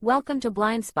Welcome to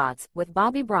Blind Spots with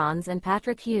Bobby Bronz and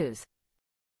Patrick Hughes.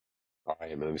 All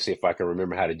right, man. Let me see if I can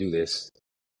remember how to do this.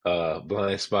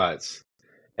 Blind Spots,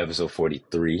 episode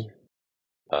 43.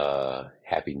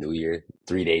 Happy New Year.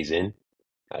 3 days in.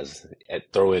 I was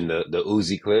throwing the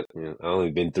Uzi clip. I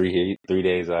only been three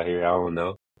days out here. I don't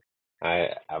know.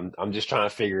 I'm just trying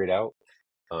to figure it out.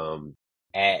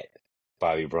 At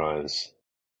Bobby Bronz,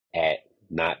 at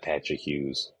not Patrick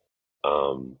Hughes.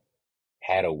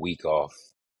 Had a week off.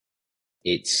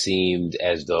 It seemed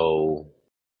as though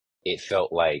it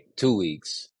felt like 2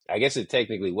 weeks. I guess it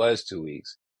technically was 2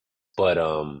 weeks. But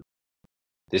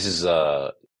this is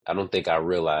I don't think I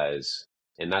realize,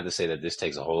 and not to say that this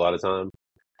takes a whole lot of time,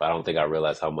 but I don't think I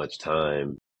realized how much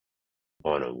time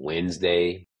on a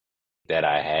Wednesday that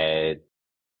I had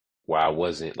where I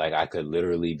wasn't like I could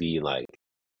literally be like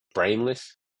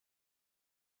brainless.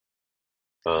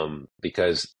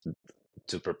 Because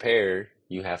to prepare,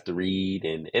 you have to read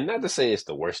and not to say it's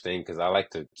the worst thing because I like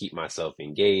to keep myself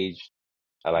engaged.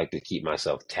 I like to keep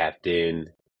myself tapped in.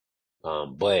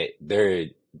 But there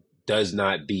does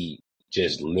not beat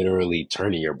just literally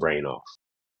turning your brain off.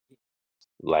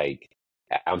 Like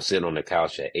I'm sitting on the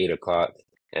couch at 8 o'clock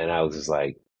and I was just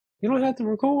like, you don't have to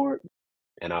record.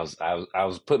 And I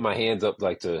was putting my hands up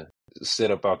like to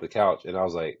sit up off the couch and I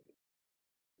was like,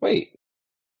 wait,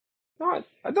 no,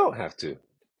 I don't have to.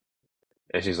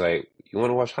 And she's like, you want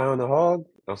to watch High on the Hog?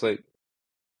 I was like,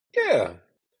 yeah,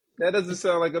 that doesn't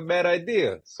sound like a bad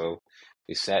idea. So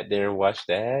we sat there and watched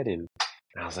that and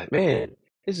I was like, man,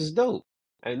 this is dope.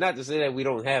 And not to say that we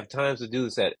don't have times to do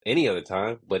this at any other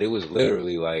time, but it was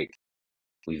literally like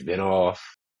we've been off,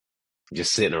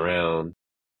 just sitting around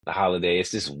the holiday.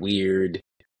 It's this weird,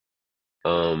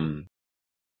 um,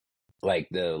 like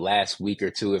the last week or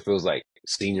two, it feels like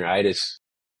senioritis.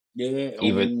 Yeah.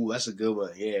 Even Oh, that's a good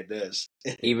one. Yeah, it does.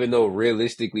 even though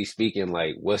realistically speaking,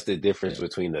 like what's the difference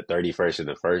between the 31st and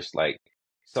the first? Like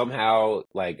somehow,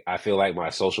 like I feel like my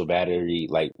social battery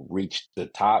like reached the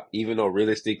top, even though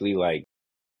realistically, like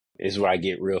this is where I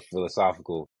get real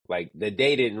philosophical. Like the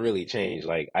day didn't really change.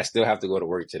 Like I still have to go to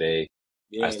work today. I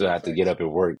Yeah, still no have to get facts. up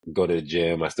and work, go to the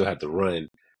gym. I still have to run.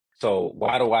 So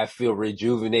why do I feel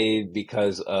rejuvenated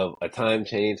because of a time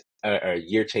change or a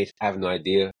year change? I have no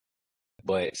idea,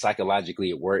 but psychologically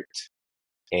it worked.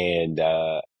 And,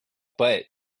 but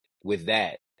with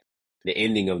that, the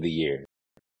ending of the year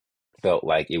felt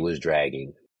like it was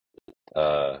dragging.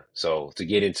 So to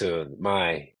get into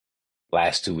my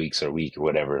last 2 weeks or week or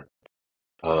whatever,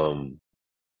 um,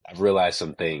 I've realized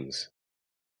some things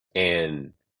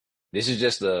and this is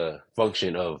just a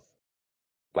function of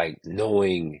like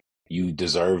knowing you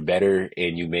deserve better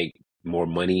and you make more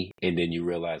money and then you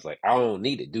realize like I don't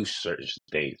need to do certain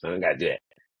things. I don't gotta do that.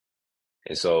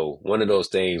 And so one of those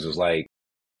things was like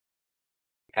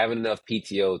having enough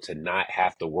PTO to not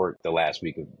have to work the last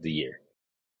week of the year.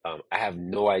 I have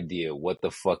no idea what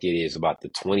the fuck it is about the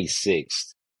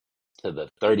 26th to the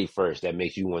 31st that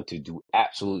makes you want to do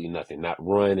absolutely nothing, not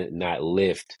run, not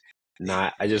lift,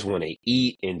 not, I just want to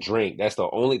eat and drink. That's the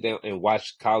only thing, and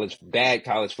watch bad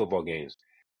college football games.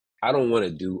 I don't want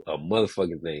to do a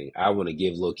motherfucking thing. I want to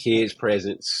give little kids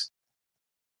presents.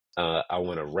 I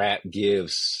want to wrap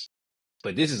gifts,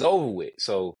 but this is over with.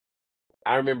 So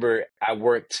I remember I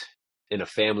worked in a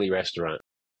family restaurant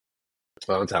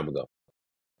a long time ago.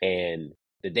 And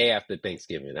the day after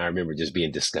Thanksgiving, I remember just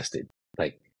being disgusted.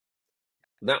 Like,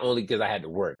 not only because I had to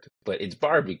work, but it's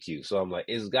barbecue. So I'm like,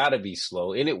 it's got to be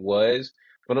slow. And it was.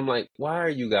 But I'm like, why are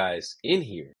you guys in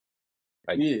here?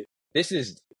 Like, Yeah, this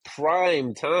is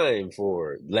prime time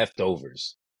for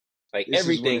leftovers. Like, this is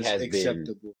when everything it's has been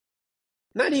acceptable.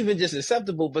 not even just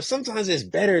acceptable, but sometimes it's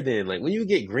better than, like, when you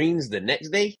get greens the next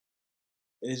day,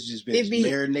 It's just been it be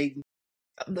marinating.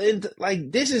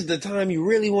 like, this is the time you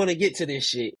really want to get to this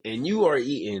shit. And you are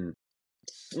eating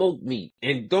smoked meat.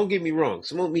 And don't get me wrong,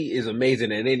 smoked meat is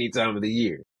amazing at any time of the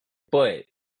year. But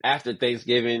after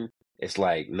Thanksgiving, it's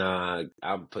like, nah,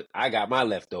 I got my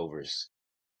leftovers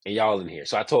and y'all in here.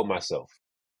 So I told myself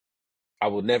I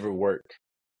will never work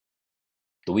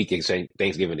the weekend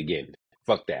Thanksgiving again.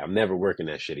 Fuck that. I'm never working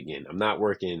that shit again. I'm not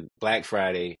working Black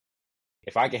Friday.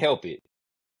 If I can help it,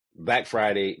 Black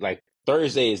Friday, like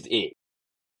Thursday is it.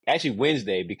 Actually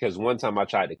Wednesday, because one time I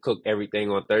tried to cook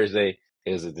everything on Thursday,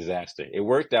 it was a disaster. It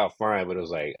worked out fine, but it was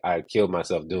like I killed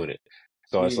myself doing it.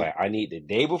 So it's Yeah, like I need the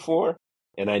day before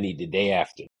and I need the day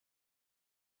after.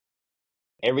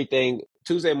 Everything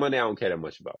Tuesday, Monday, I don't care that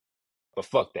much about. But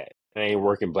fuck that. I ain't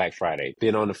working Black Friday.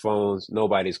 Been on the phones,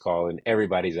 nobody's calling,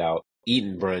 everybody's out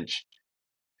eating brunch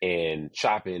and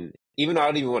shopping. Even though I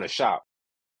don't even want to shop,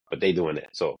 but they doing that.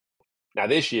 So now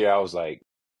this year I was like,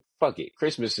 fuck it.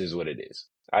 Christmas is what it is.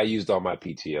 I used all my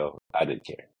PTO. I didn't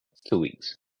care. 2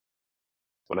 weeks.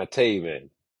 When I tell you, man,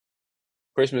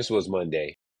 Christmas was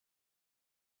Monday.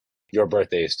 Your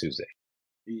birthday is Tuesday.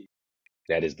 Yeah.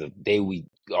 That is the day we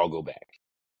all go back.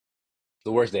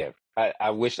 The worst day ever. I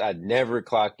wish I'd never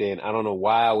clocked in. I don't know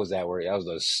why I was at work. That was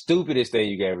the stupidest thing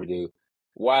you could ever do.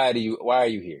 Why are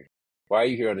you here? Why are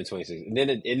you here on the 26th? And then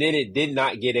it did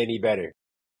not get any better.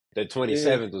 The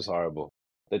 27th was horrible.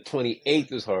 The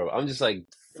 28th was horrible. I'm just like,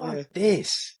 fuck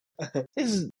this.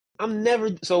 I'm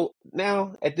never, so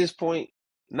now at this point,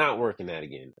 not working that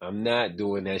again. I'm not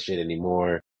doing that shit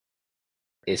anymore.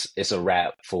 It's a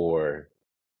wrap for,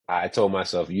 I told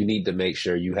myself, you need to make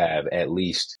sure you have at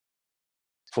least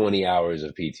 20 hours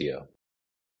of PTO.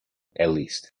 At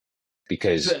least.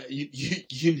 Because So you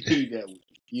need that.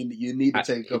 You need to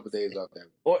take a couple of days off that.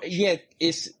 Or yeah,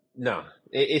 it's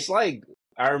like,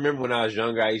 I remember when I was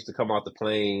younger, I used to come off the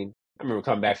plane. I remember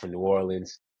coming back from New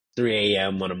Orleans, 3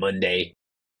 a.m. on a Monday,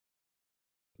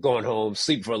 going home,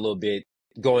 sleep for a little bit,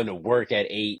 going to work at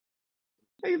 8.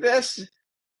 Like, that's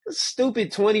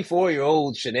stupid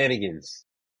 24-year-old shenanigans.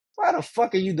 Why the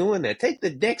fuck are you doing that? Take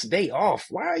the next day off.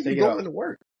 Why are you going to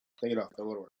work? Take it off. Don't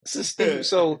go to work. It's a stupid.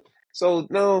 So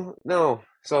no.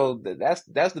 So that's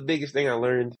the biggest thing I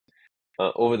learned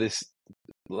over this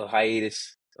little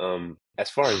hiatus. As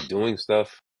far as doing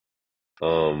stuff,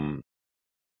 not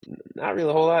really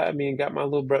a whole lot. I mean, got my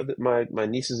little brother, my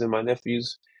nieces and my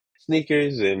nephews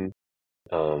sneakers, and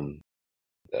all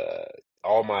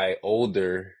my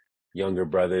younger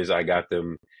brothers, I got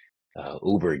them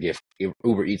Uber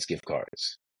Eats gift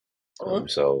cards.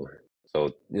 So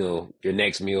your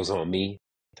next meal's on me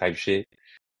type shit.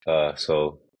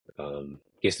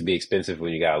 Gets to be expensive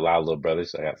when you got a lot of little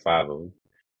brothers. I got 5 of them,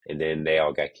 and then they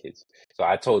all got kids. So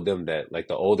I told them that, like,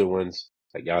 the older ones,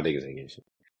 like, y'all niggas ain't getting shit,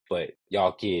 but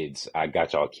y'all kids, I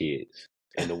got y'all kids,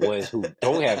 and the ones who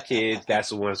don't have kids, that's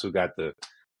the ones who got the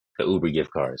Uber gift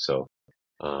card. So,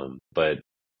 but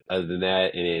other than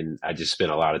that, and then I just spent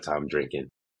a lot of time drinking.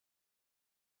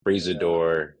 Freezer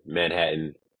Door,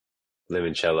 Manhattan,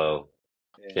 limoncello,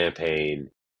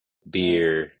 champagne,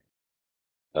 beer,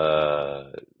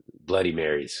 Bloody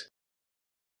Marys.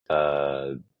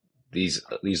 These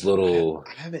little.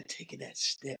 I haven't taken that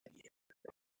step yet.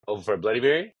 Oh, for a Bloody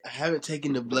Mary? I haven't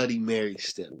taken the Bloody Mary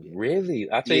step yet. Really?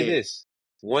 I'll tell you this.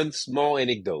 One small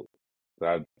anecdote.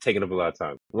 I've taken up a lot of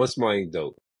time. One small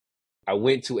anecdote. I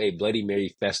went to a Bloody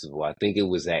Mary festival. I think it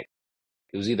was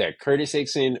either at Curtis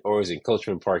Hickson or it was in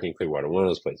Coachman Park in Clearwater, one of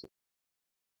those places.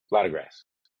 A lot of grass.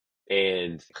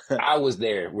 And I was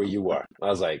there where you are. I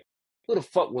was like, who the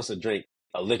fuck wants to drink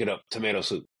a liquored up tomato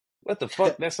soup? What the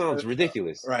fuck? That sounds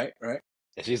ridiculous. Right. And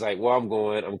she's like, well,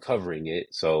 I'm covering it,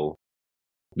 so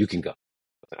you can go.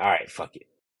 All right, fuck it.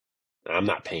 I'm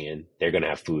not paying. They're going to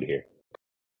have food here.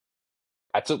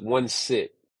 I took one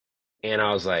sip and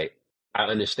I was like, I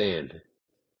understand.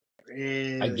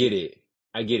 Really? I get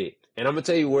it. And I'm going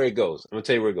to tell you where it goes.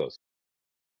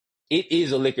 It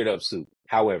is a liquored up soup.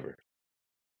 However,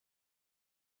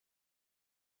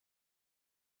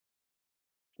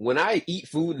 when I eat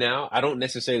food now, I don't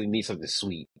necessarily need something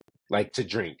sweet, like, to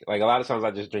drink. Like, a lot of times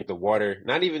I just drink the water,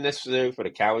 not even necessarily for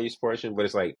the calories portion, but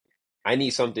it's like, I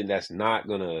need something that's not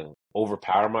going to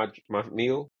overpower my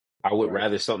meal. I would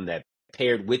rather something that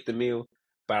paired with the meal,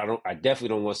 but I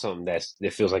definitely don't want something that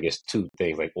feels like it's two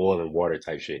things, like oil and water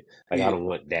type shit. Like, I don't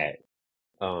want that.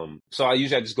 So I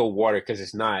usually just go water because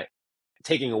it's not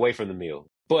taking away from the meal.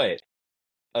 But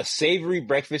a savory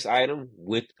breakfast item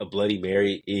with a Bloody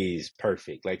Mary is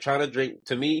perfect. Like, trying to drink,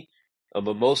 to me, a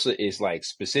mimosa is like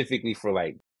specifically for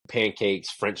like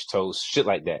pancakes, French toast, shit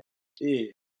like that.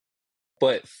 Yeah.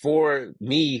 But for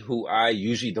me, who I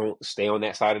usually don't stay on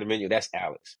that side of the menu, that's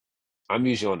Alex. I'm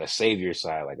usually on the savory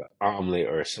side, like an omelet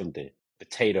or something.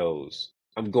 Potatoes.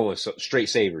 I'm going straight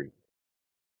savory.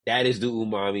 That is the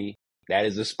umami. That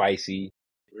is the spicy.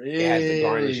 Really? It has the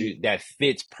garnish that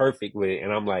fits perfect with it.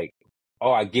 And I'm like,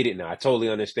 oh, I get it now. I totally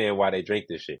understand why they drink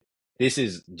this shit. This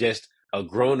is just a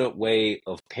grown-up way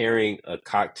of pairing a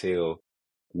cocktail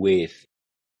with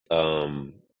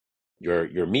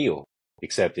your meal,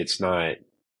 except it's not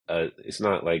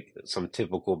like some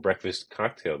typical breakfast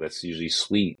cocktail that's usually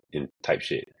sweet and type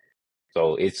shit.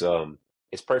 So it's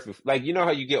perfect. Like, you know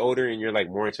how you get older and you're like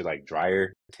more into like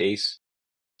drier tastes?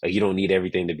 Like, you don't need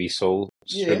everything to be so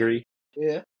sugary.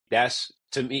 Yeah. That's,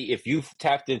 to me, if you've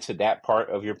tapped into that part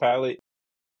of your palate,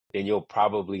 then you'll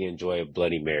probably enjoy a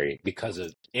Bloody Mary because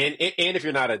of, and if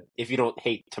you don't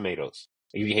hate tomatoes.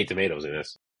 If you hate tomatoes, then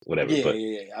that's whatever.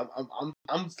 Yeah.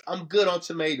 I'm good on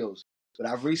tomatoes, but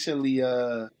I've recently,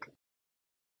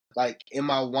 like, in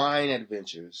my wine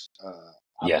adventures,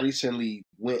 I recently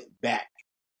went back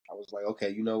was like, okay,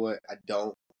 you know what? I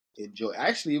don't enjoy.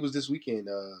 Actually, it was this weekend,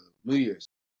 New Year's.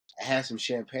 I had some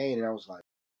champagne, and I was like,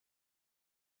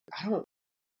 I don't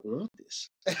want this.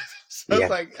 So Yeah.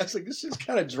 I was like, this is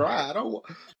kind of dry. I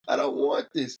don't want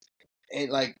this. And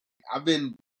like, I've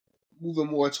been moving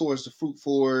more towards the fruit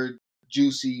forward,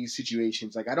 juicy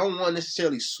situations. Like, I don't want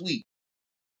necessarily sweet,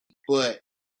 but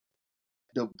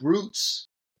the brutes,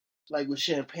 like with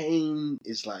champagne,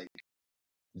 is like,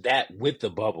 That with the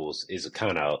bubbles is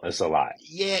it's a lot.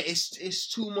 yeah, it's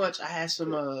too much. I had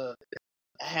some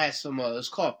it's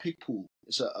called Pic Pool.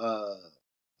 It's I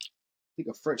think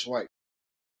a French white.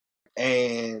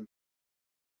 And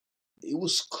it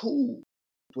was cool.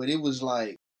 But it was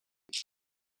like,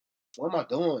 what am I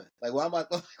doing? Like, why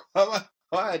am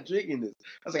I drinking this?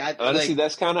 I was like, Honestly,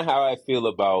 that's kind of how I feel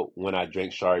about when I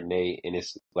drink Chardonnay, and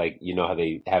it's like, you know how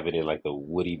they have it in like the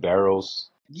woody barrels,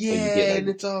 so you get yeah, like, and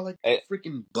it's all like eh,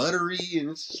 freaking buttery, and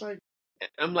it's just like,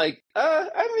 I'm like,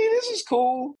 I mean, this is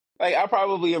cool. Like, I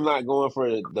probably am not going for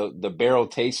the barrel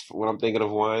taste when I'm thinking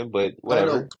of wine, but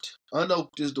whatever. unoaked.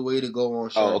 Unoaked is the way to go on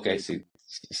Oh, okay. Chardonnay, See,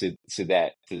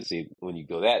 people. see when you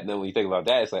go that, and then when you think about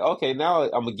that, it's like, okay, now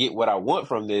I'm gonna get what I want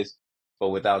from this, but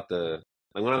without the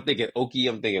like when I'm thinking oaky,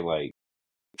 I'm thinking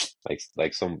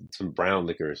like some brown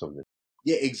liquor or something.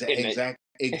 Yeah, And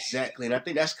exactly. And I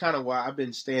think that's kind of why I've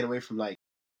been staying away from like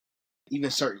even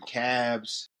certain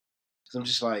cabs. Cause I'm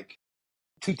just like,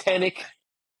 too tannic.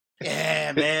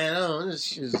 yeah, man, this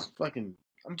shit is fucking.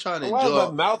 I'm trying to Why is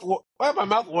enjoy. why is my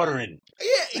mouth watering?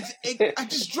 Yeah, I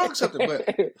just drunk something.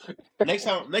 But next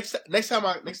time we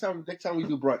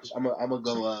do brunch, I'm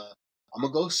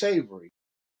gonna go savory,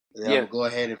 and then I'm Yeah, gonna go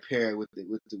ahead and pair it with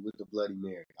the Bloody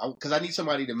Mary, because I need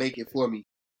somebody to make it for me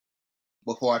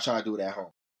before I try to do it at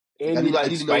home. Like, and you I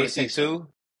like need to know what it spicy tastes like. too.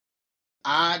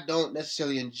 I don't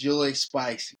necessarily enjoy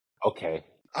spicy. Okay,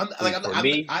 I'm like see, for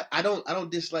me, I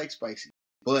don't dislike spicy,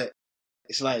 but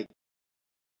it's like,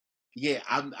 yeah,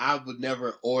 I would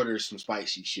never order some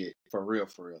spicy shit for real,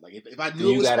 for real. Like if I knew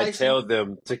it you was gotta spicy, tell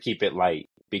them to keep it light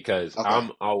because okay.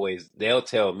 they'll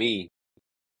tell me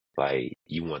like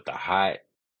you want the hot,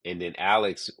 and then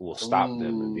Alex will stop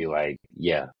them and be Ooh, like,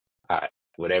 yeah, hot,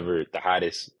 whatever the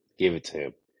hottest, give it to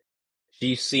him.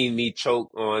 She's seen me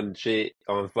choke on shit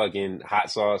on fucking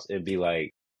hot sauce and be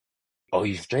like, "Oh,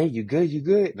 you straight? You good? You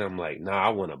good?" And I'm like, "Nah, I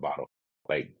want a bottle.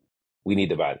 Like, we need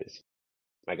to buy this."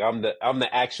 Like, I'm the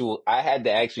actual. I had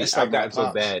to actually. that's like my pops.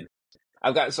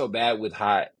 I've gotten so bad with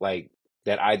hot, like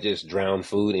that I just drown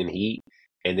food in heat,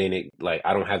 and then it like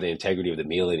I don't have the integrity of the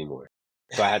meal anymore.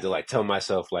 So I had to like tell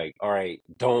myself like, all right,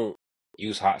 don't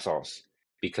use hot sauce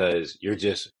because you're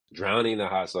just drowning the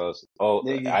hot sauce. Oh,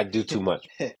 Nigga, I do too much.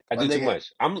 I my do too nigga,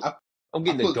 much. I I'm I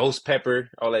getting the put ghost pepper,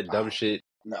 all that dumb oh, shit.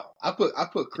 no, I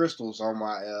put crystals on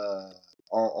my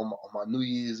on my New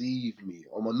Year's Eve meal,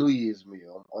 on my New Year's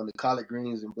meal, on the collard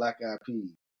greens and black eyed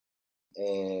peas,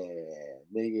 and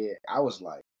nigga, I was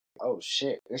like, oh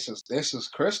shit, this is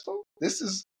crystal. This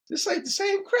ain't the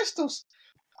same crystals.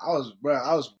 I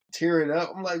was tearing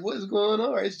up. I'm like, what is going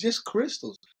on? It's just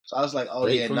crystals. So I was like, oh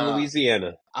Straight yeah, from nah.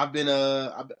 Louisiana. I've been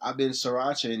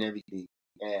sriracha and everything.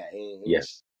 Yeah, and Yeah.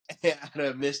 it's I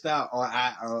done missed out on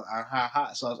how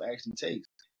hot sauce actually tastes.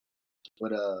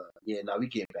 But yeah, now we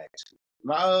get back to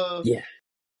it. Yeah.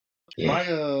 Yeah.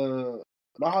 My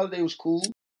my holiday was cool.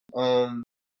 Um,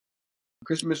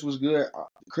 Christmas was good.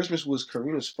 Christmas was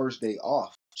Karina's first day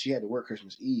off. She had to work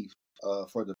Christmas Eve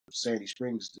for the Sandy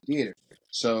Springs theater.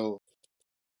 So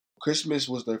Christmas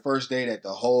was the first day that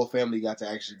the whole family got to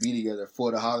actually be together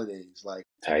for the holidays, like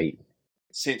Tight.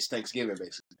 since Thanksgiving,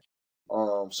 basically.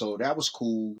 So that was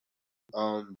cool.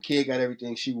 Kid got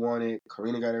everything she wanted.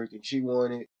 Karina got everything she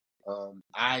wanted.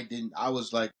 I didn't. I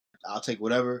was like, I'll take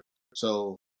whatever.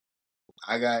 So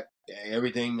I got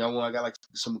everything I want. I got like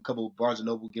some couple of Barnes and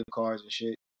Noble gift cards and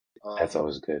shit. That's Um,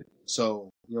 always good. so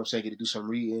you know what I'm saying, get to do some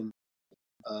reading.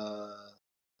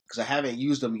 Because I haven't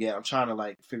used them yet. I'm trying to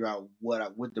like figure out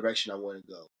what direction I want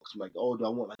to go. Cause I'm like, oh, do I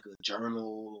want like a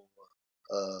journal,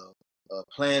 a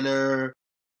planner,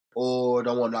 or do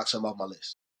I want to knock something off my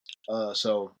list?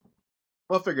 So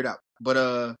I'll figure it out.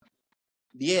 But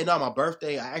yeah, no, my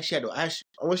birthday. I actually had to.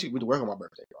 I wish we went to work on my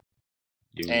birthday,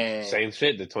 You and same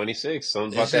shit, the 26th.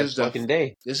 Something about this that is the fucking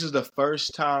day. this is the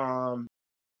first time.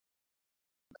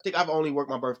 I think I've only worked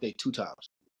my birthday 2 times,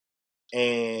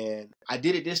 and I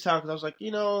did it this time because I was like,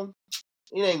 it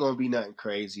ain't gonna be nothing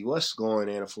crazy. What's going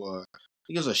in for? I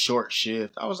think it was a short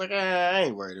shift. I was like, I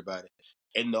ain't worried about it.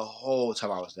 And the whole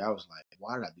time I was there, I was like,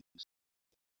 why did I do this?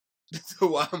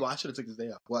 I should have took this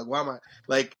day off. Why am I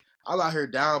like? I'm out here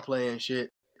downplaying shit,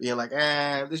 being like,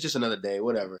 it's just another day,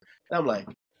 whatever. And I'm like,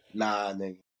 nah,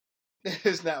 nigga,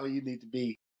 it's not where you need to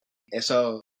be. And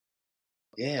so,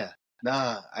 yeah,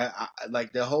 nah, I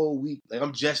like the whole week. Like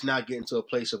I'm just not getting to a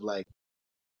place of like,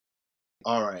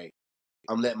 all right,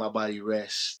 I'm letting my body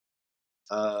rest.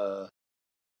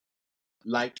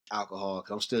 Like alcohol,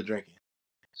 'cause I'm still drinking.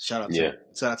 Shout out Yeah.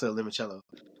 to limoncello.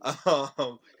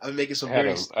 I've been making some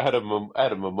I had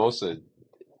a mimosa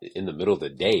in the middle of the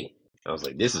day. I was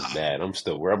like, this is bad. I'm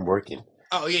working.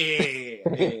 Oh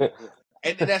yeah.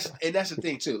 And that's the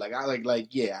thing too. Like I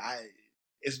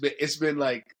it's been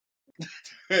like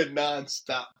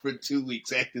nonstop for 2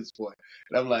 weeks at this point.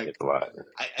 And I'm like, It's a lot.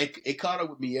 it caught up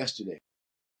with me yesterday.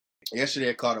 Yesterday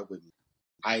it caught up with me.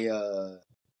 I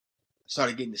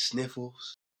started getting the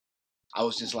sniffles. I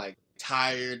was just like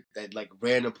tired at like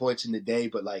random points in the day,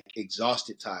 but like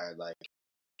exhausted, tired. Like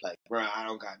bro, I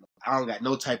don't got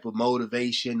no type of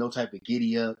motivation, no type of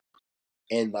giddy up,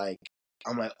 and like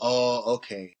I'm like, oh,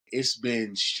 okay, it's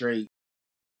been straight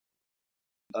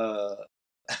uh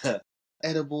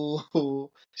edible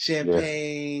Yeah.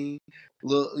 champagne,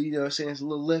 little, you know what I'm saying, it's a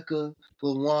little liquor,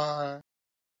 little wine,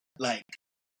 like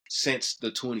since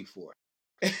the 24th.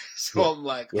 So Yeah. I'm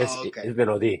like, Yes, oh, okay. it's been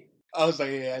OD. I was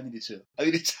like, yeah, I need to chill. I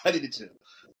need to chill.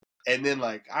 And then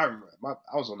like I remember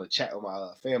I was on the chat with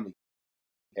my family,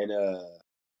 and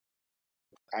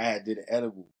I had did an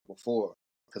edible before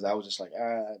because I was just like,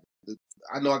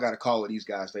 I know I got a call with these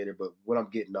guys later, but when I'm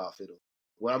getting off,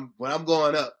 when I'm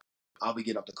going up, I'll be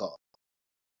getting up the call.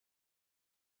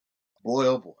 Boy,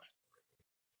 oh boy,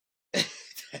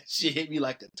 that shit hit me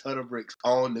like a ton of bricks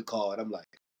on the call, and I'm like,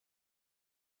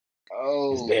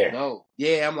 It's oh there. no,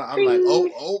 yeah, I'm like,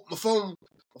 oh, my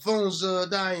phone's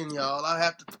dying, y'all. I'll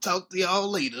have to talk to y'all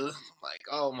later. Like,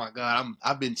 oh my god,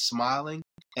 I've been smiling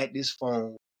at this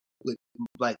phone with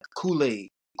like Kool-Aid,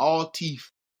 all teeth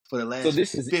for the So last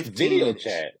this is 15 video minutes.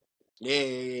 chat.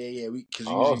 Yeah. Because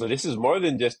Oh, usually, so this is more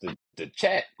than just the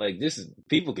chat. Like this is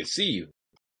people can see you.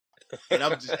 and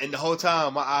the whole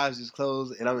time my eyes just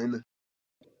closed, and I'm in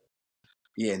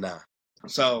the nah.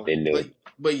 So, Been there.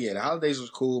 but yeah, the holidays was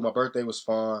cool. My birthday was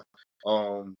fun.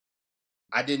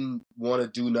 I didn't want to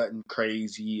do nothing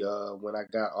crazy. When I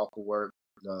got off of work,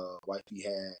 wifey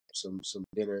had some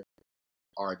dinner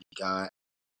already got.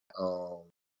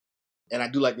 And I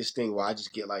do like this thing where I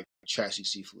just get like trashy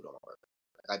seafood on my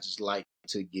birthday. I just like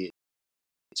to get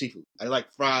seafood. I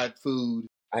like fried food.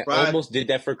 I almost did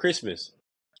that for Christmas.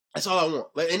 That's all I want.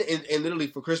 Like, and literally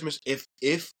for Christmas, if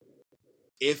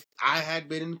I had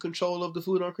been in control of the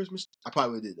food on Christmas, I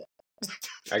probably would have did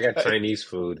that. I got Chinese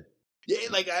food. Yeah,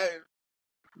 like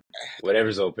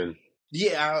Whatever's open.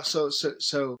 yeah.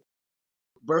 So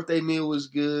birthday meal was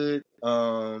good.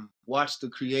 Watched The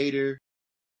Creator,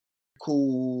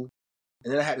 cool.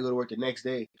 And then I had to go to work the next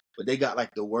day, but they got like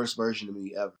the worst version of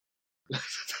me ever.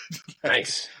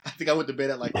 Nice. I think I went to bed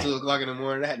at like 2:00 in the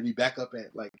morning. I had to be back up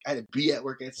at like I had to be at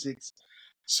work at 6.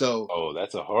 So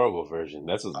That's a horrible version.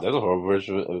 That's a horrible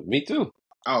version of me too.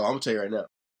 I'm gonna tell you right now,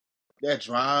 that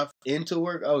drive into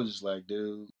work, I was just like,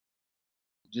 dude,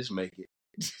 just make it,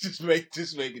 just make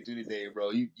it through the day,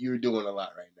 bro. You're doing a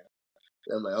lot right now.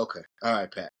 And I'm like, okay, all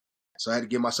right, Pat. So I had to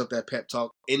give myself that pep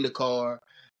talk in the car,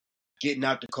 getting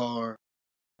out the car,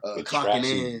 With clocking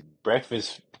trashy in.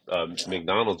 breakfast,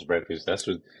 McDonald's breakfast. That's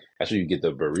where you get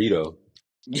the burrito.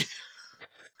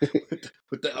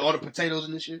 with all the potatoes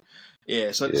and this shit.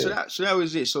 Yeah, so Yeah. that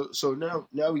was it. So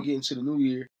now we get into the new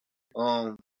year.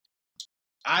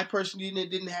 I personally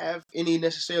didn't have any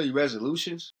necessarily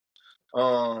resolutions.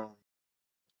 Yeah,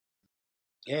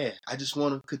 I just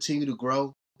want to continue to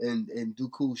grow and do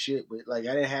cool shit, but like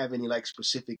I didn't have any like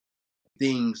specific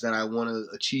things that I want to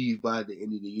achieve by the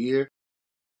end of the year.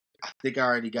 I think I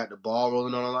already got the ball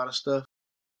rolling on a lot of stuff.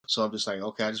 So I'm just like,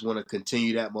 okay, I just want to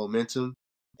continue that momentum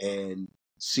and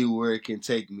see where it can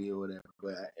take me or whatever.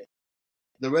 But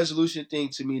the resolution thing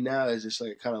to me now is just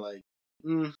like kind of like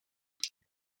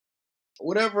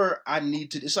whatever I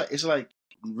need to. It's like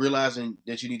realizing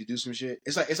that you need to do some shit.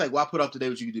 It's like why put off today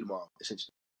what you can do tomorrow,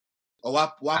 essentially, or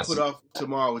why put off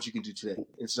tomorrow what you can do today.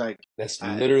 It's like That's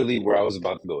literally where I was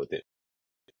about to go with it.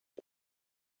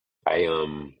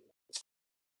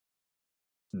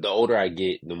 The older I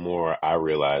get, the more I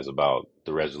realize about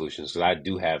the resolutions. Because I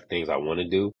do have things I want to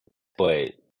do,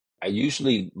 but I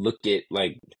usually look at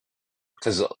like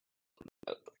because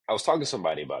I was talking to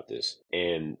somebody about this,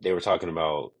 and they were talking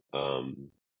about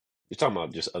you're talking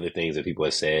about just other things that people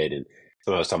have said, and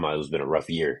somebody was talking about it's been a rough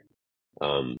year.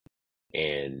 Um,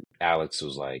 and Alex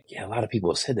was like, "Yeah, a lot of people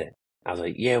have said that." I was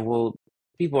like, "Yeah, well,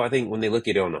 people, I think when they look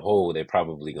at it on the whole, they're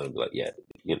probably going to be like, yeah,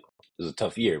 it was a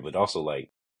tough year, but also like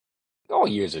all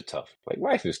years are tough. Like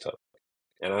life is tough,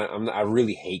 and I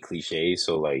really hate cliches,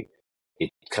 so like it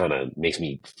kind of makes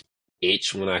me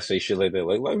itch when I say shit like that.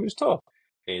 Like, life is tough.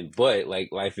 But like,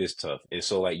 life is tough. And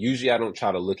so, like, usually I don't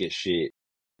try to look at shit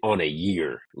on a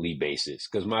yearly basis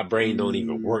because my brain don't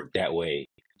even Mm, work that way.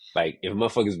 Like, if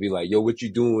motherfuckers be like, yo, what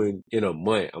you doing in a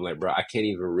month? I'm like, bro, I can't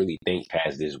even really think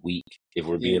past this week, if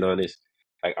we're yeah, being honest.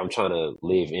 Like, I'm trying to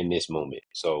live in this moment.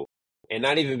 So, and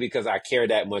not even because I care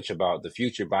that much about the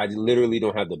future, but I literally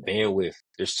don't have the bandwidth.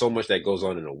 There's so much that goes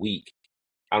on in a week.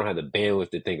 I don't have the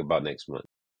bandwidth to think about next month.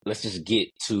 Let's just get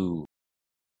to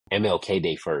MLK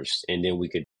Day first, and then we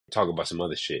could talk about some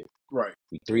other shit. right.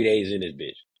 We 3 days in this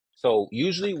bitch. So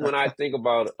usually when I think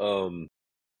about a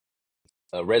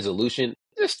resolution,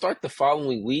 just start the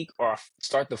following week or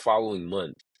start the following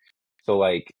month. So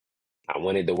like I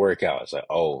wanted to work out. It's like,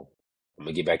 oh, I'm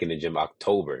gonna get back in the gym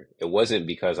October. It wasn't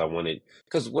because I wanted,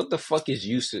 because what the fuck is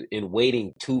use in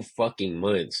waiting 2 fucking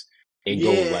months and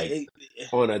go Yeah, like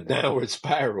on a downward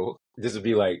spiral? This would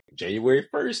be like January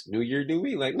 1st, New Year, New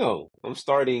Me. Like, no, I'm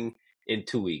starting in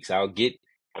 2 weeks.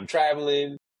 I'm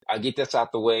traveling. I'll get this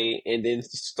out the way, and then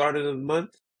start of the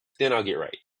month, then I'll get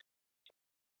right.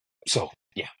 So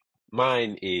yeah,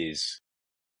 mine is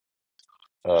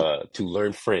to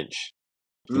learn French,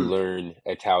 to mm, learn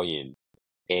Italian,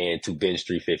 and to bench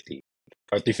 350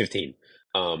 or 315.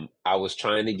 I was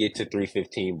trying to get to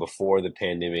 315 before the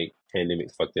pandemic. Pandemic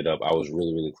fucked it up. I was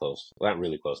really, really close. Well, not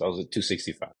really close. I was at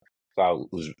 265. So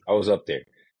I was up there.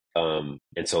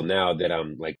 And so now that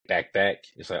I'm like back,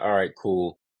 it's like, all right,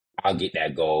 cool. I'll get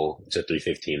that goal to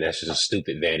 315. That's just a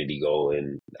stupid vanity goal,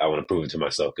 and I want to prove it to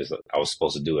myself because I was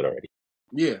supposed to do it already.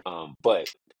 yeah. But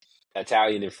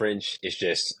Italian and French, it's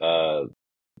just, I've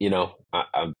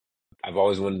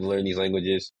always wanted to learn these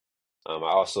languages. I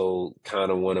also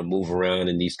kind of want to move around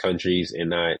in these countries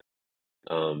and not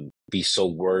be so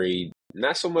worried.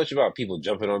 Not so much about people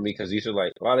jumping on me because these are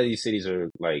like a lot of these cities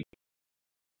are like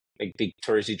big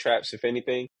touristy traps, if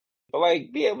anything. But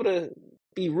like be able to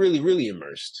be really, really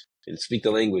immersed and speak the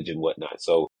language and whatnot.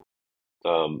 So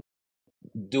um,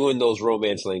 doing those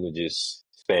romance languages,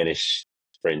 Spanish,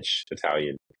 French,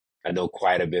 Italian. I know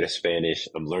quite a bit of Spanish.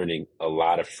 I'm learning a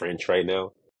lot of French right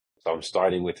now. So I'm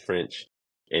starting with French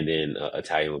and then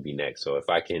Italian will be next. So if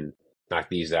I can knock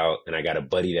these out, and I got a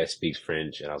buddy that speaks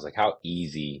French, and I was like, how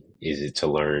easy is it to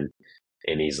learn?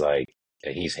 And he's like,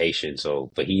 and he's Haitian,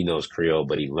 so, but he knows Creole,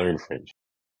 but he learned French.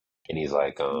 And he's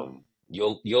like,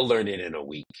 you'll learn it in a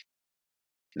week.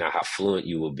 Now, how fluent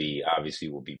you will be, obviously,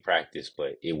 will be practice,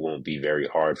 but it won't be very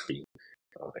hard for you.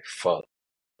 I was like, fuck.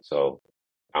 So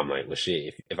I'm like, well,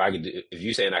 shit. If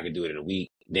you saying I could do it in a week,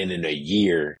 then in a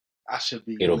year, I should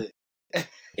be it'll, lit.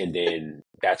 and then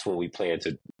that's when we plan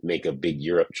to make a big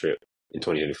Europe trip in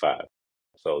 2025.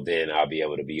 So then I'll be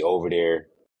able to be over there,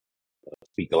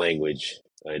 speak the language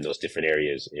in those different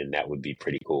areas, and that would be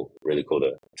pretty cool. Really cool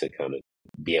to kind of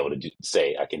be able to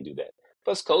say I can do that.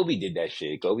 Plus, Kobe did that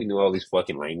shit. Kobe knew all these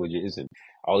fucking languages, and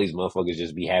all these motherfuckers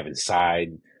just be having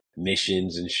side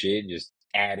missions and shit, just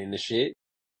adding the shit.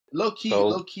 Low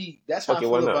So, key. That's how I fucking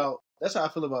why feel not? about. That's how I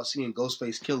feel about seeing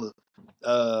Ghostface Killer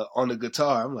on the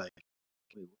guitar. I'm like,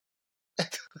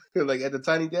 like at the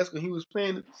Tiny Desk when he was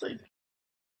playing it.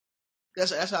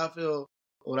 That's how I feel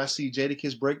when I see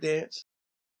Jadakiss breakdance.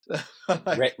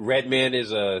 like, Redman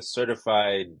is a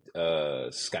certified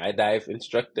skydive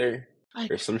instructor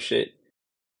like, or some shit.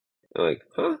 I'm like,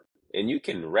 huh? And you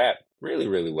can rap really,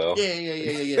 really well.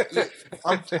 yeah.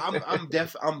 I'm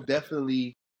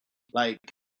definitely like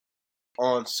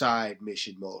on side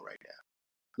mission mode right now.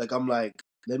 Like I'm like,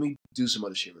 let me do some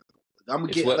other shit. Like, I'm gonna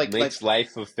It's get what makes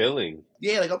life fulfilling.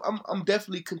 yeah, like I'm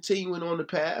definitely continuing on the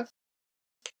path,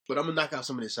 but I'm gonna knock out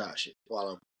some of this side shit while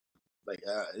I'm like,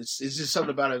 it's just something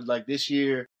about it. Like this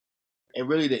year and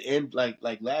really the end, like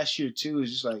last year too,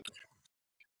 is just like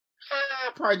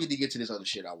I probably need to get to this other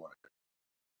shit I want.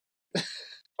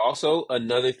 Also,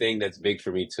 another thing that's big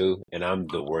for me too, and I'm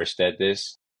the worst at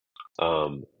this,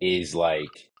 is like,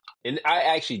 and I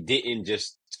actually didn't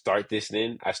just start this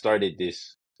then. I started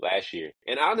this last year.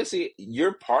 And honestly,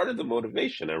 you're part of the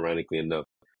motivation, ironically enough.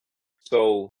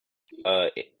 So, uh,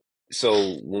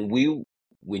 so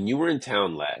when you were in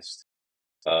town last,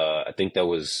 I think that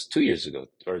was 2 years ago,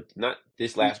 or not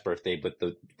this last birthday, but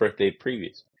the birthday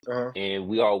previous. Uh-huh. And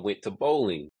we all went to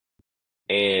bowling.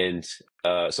 And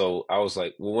so I was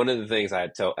like, well, one of the things I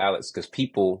tell Alex, because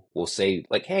people will say,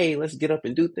 like, hey, let's get up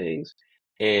and do things.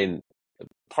 And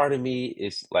part of me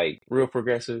is like real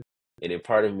progressive. And then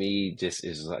part of me just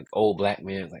is like old black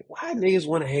man, like, why niggas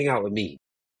want to hang out with me?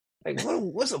 Like,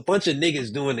 what's a bunch of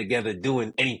niggas doing together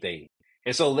doing anything?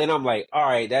 And so then I'm like, all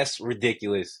right, that's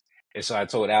ridiculous. And so I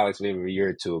told Alex maybe a year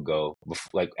or two ago, before,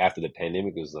 like after the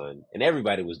pandemic was done, and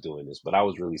everybody was doing this, but I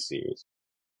was really serious.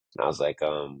 And I was like,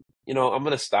 you know, I'm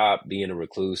gonna stop being a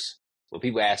recluse. When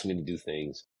people ask me to do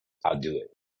things, I'll do it.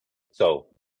 So,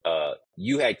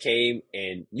 you had came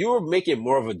and you were making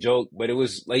more of a joke, but it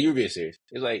was like you were being serious.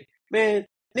 It's like, man,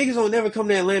 niggas don't never come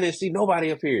to Atlanta and see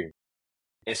nobody up here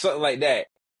and something like that.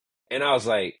 And I was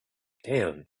like,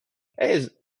 damn,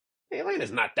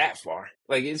 Atlanta's not that far.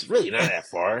 Like, it's really not that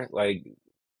far. Like,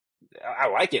 I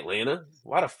like Atlanta.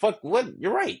 Why the fuck? What?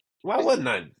 You're right. Why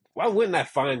wouldn't I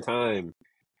find time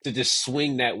to just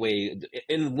swing that way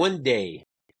in one day?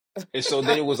 And so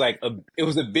then it was like it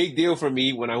was a big deal for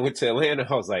me when I went to Atlanta.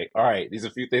 I was like, all right, there's a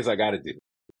few things I got to do.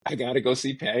 I got to go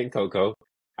see Pat and Coco.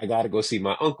 I got to go see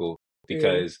my uncle Yeah.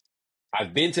 because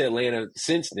I've been to Atlanta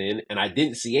since then and I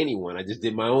didn't see anyone. I just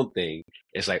did my own thing.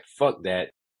 It's like, fuck that.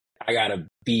 I got to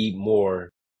be more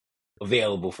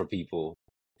available for people,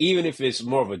 even if it's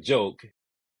more of a joke.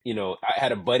 You know, I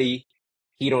had a buddy.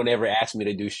 He don't ever ask me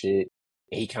to do shit.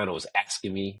 And he kind of was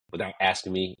asking me without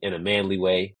asking me in a manly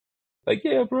way. Like,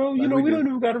 yeah, bro, you Like know, we we do. don't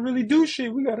even got to really do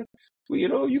shit. You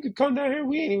know, you could come down here.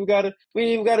 We ain't even got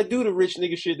to do the rich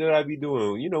nigga shit that I be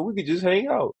doing. You know, we could just hang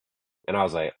out. And I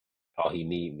was like, oh, he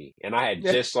need me. And I had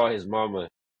Yeah, just saw his mama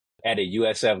at a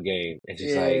USF game. And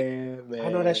she's like, yeah, I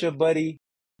know that's man. your buddy,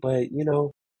 but you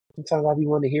know, sometimes I be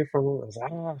wanting to hear from him. I was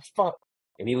like, ah, fuck.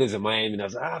 And he lives in Miami, and I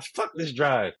was like, ah, fuck this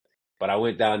drive. But I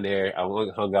went down there,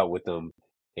 hung out with them,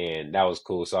 and that was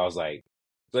cool. So I was like,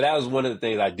 so that was one of the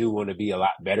things I do want to be a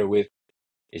lot better with.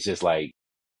 It's just like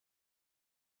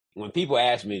when people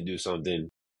ask me to do something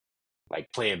like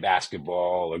playing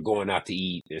basketball or going out to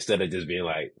eat, instead of just being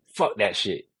like, fuck that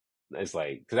shit. It's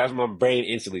like, because that's my brain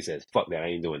instantly says, fuck that, I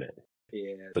ain't doing that.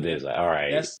 Yeah, But then it's like, all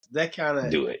right, that kind of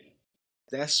do it.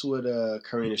 that's what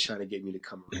Karina's trying to get me to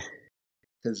come around.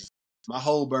 Because my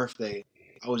whole birthday,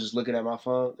 I was just looking at my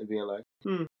phone and being like,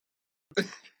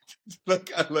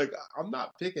 like I'm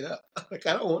not picking up. Like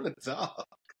I don't want to talk.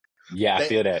 Yeah, I Th-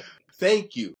 feel that.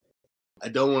 Thank you. I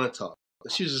don't want to talk.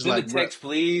 She was just Send a like, bro, text,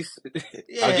 please.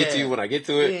 I'll get to you yeah, when I get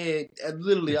to it. yeah. And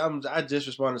literally, I just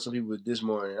responded to some people this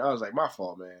morning. I was like, my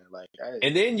fault, man. Like,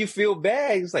 And then you feel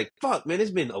bad. It's like, fuck, man, it's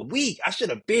been a week. I should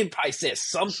have been probably said it's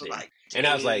something. like, And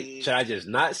I was like, dang. should I just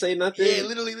not say Yeah, nothing?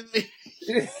 literally.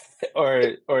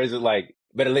 or is it like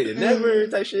better late than never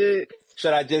type shit?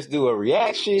 Should I just do a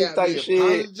reaction Got me type shit?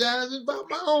 apologizing about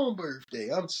my own birthday.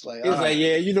 I'm just like, all It's like, right,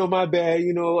 yeah, you know, my bad.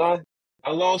 You know,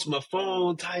 I lost my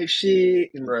phone type shit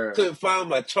and bro. couldn't find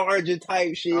my charger type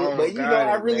I shit. don't But you know, got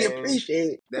I it, really man.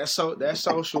 appreciate it. That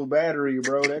social battery,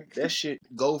 bro. That shit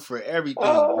go for everything,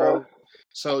 Oh, bro.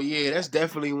 So yeah, that's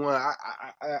definitely one.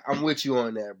 I'm with you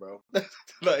on that, bro.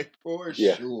 Like for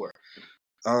yeah, sure.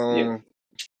 yeah,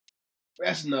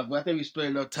 That's enough. I think we spent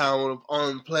enough time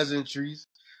on pleasantries.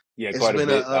 yeah, It's quite a been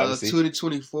bit, obviously.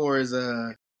 2024 is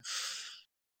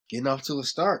getting off to a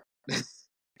start.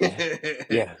 Yeah,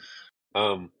 yeah.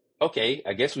 Okay,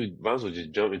 I guess we might as well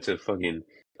just jump into fucking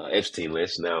Epstein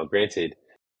List. Now, granted,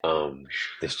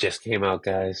 this just came out,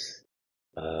 guys.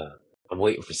 Uh, I'm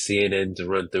waiting for CNN to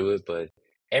run through it, but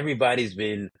everybody's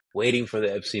been waiting for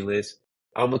the Epstein List.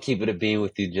 I'm gonna keep it a bean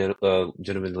with you,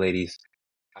 gentlemen, ladies.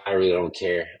 I really don't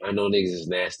care. I know niggas is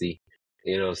nasty.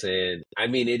 You know what I'm saying? I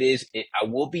mean, I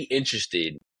will be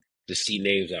interested to see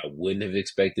names I wouldn't have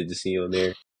expected to see on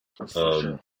there. For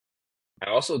sure. I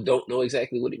also don't know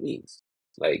exactly what it means.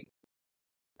 Like,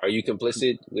 are you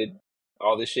complicit with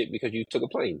all this shit because you took a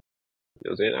plane? You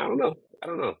know what I'm saying? I don't know. I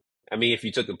don't know. I mean, if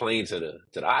you took the plane to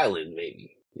the island,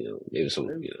 maybe, you know, maybe some,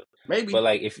 you know, Maybe. but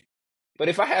like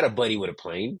if I had a buddy with a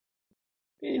plane,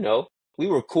 you know, we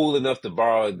were cool enough to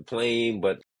borrow the plane,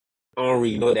 but I don't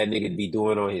really know what that nigga be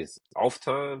doing on his off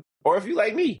time. Or if you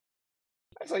like me,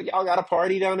 it's like, y'all got a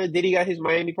party down there. Diddy got his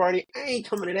Miami party. I ain't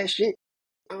coming to that shit.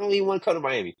 I don't even want to come to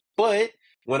Miami. But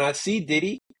when I see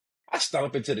Diddy, I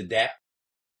stomp into the dap.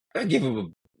 I give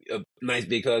him a nice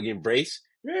big hug embrace.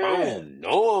 I Yeah. don't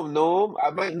know him.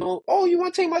 I might know. Oh, you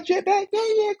want to take my jet back? Yeah,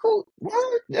 yeah, cool.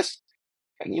 What? That's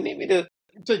you need me to,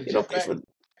 Take a you know, jet pay back. for.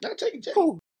 Not take a jet.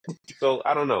 Cool. So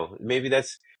I don't know. Maybe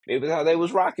that's how they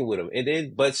was rocking with him. And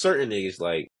then, but certain niggas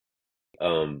like,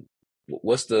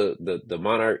 what's the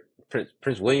monarch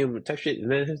Prince William type shit? Isn't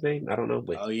that his name? I don't know,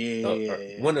 but Oh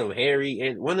yeah. one of them Harry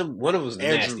and one of them was the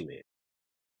Andrew. nasty man.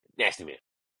 Nasty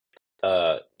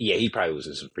man. Yeah, he probably was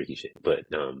in some freaky shit, but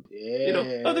you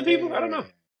know, other people, I don't know.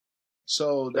 Yeah.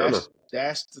 So I don't know.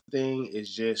 that's the thing is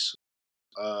just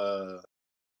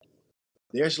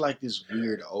there's like this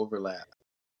weird overlap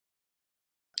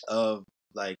of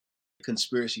like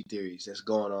conspiracy theories that's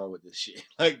going on with this shit.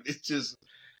 Like it's just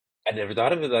I never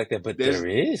thought of it like that, but there's there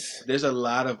is. there's a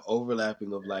lot of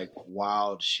overlapping of like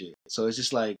wild shit. So it's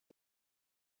just like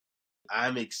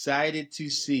I'm excited to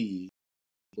see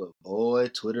But boy,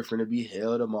 Twitter finna be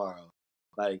hell tomorrow.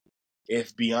 Like,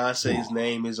 if Beyonce's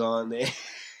name is on there,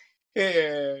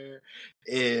 I'm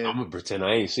if gonna pretend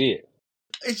I ain't see it.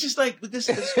 it's just like this,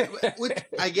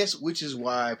 I guess, which is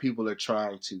why people are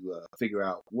trying to figure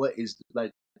out what's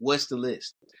the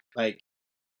list, like,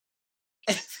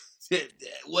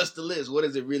 what's the list? What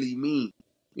does it really mean?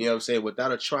 You know what I'm saying?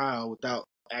 Without a trial, without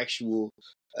actual,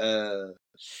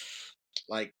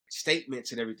 like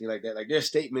statements and everything like that. Like there's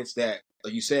statements that,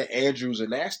 like you said, Andrew's a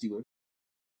nasty one,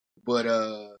 but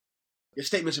there's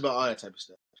statements about all that type of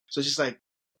stuff. So it's just like,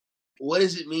 what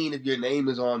does it mean if your name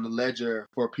is on the ledger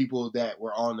for people that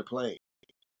were on the plane?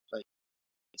 Like,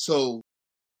 so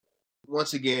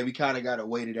once again, we kind of got to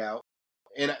wait it out.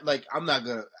 And like, I'm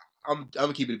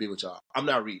gonna keep it a bit with y'all. I'm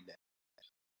not reading that.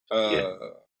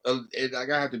 I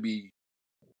gotta have to be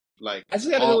like, I just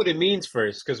gotta know what it means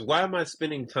first, because why am I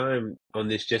spending time on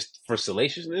this just for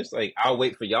salaciousness? Like, I'll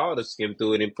wait for y'all to skim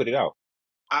through it and put it out.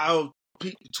 I'll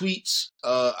peek the tweets.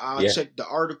 I'll check the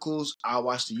articles. I'll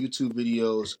watch the YouTube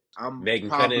videos. I'm Megan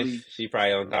probably Cunniff, she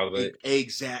probably on top of it.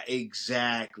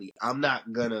 Exactly. I'm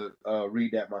not gonna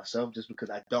read that myself just because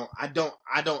I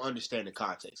don't understand the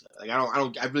context. Like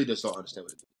I really just don't understand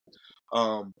what it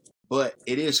is. But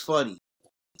it is funny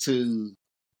to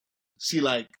see,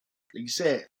 like you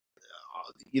said,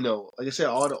 like I said,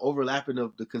 all the overlapping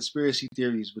of the conspiracy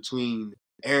theories between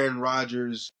Aaron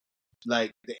Rodgers,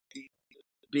 like the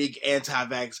big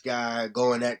anti-vax guy,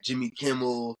 going at Jimmy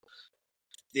Kimmel.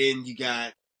 Then you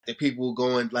got the people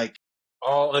going like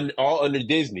all under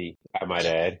Disney, I might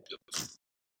add.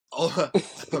 Oprah.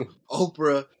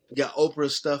 You got Oprah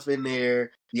stuff in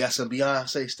there. You got some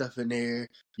Beyonce stuff in there.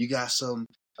 You got some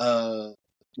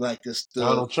like this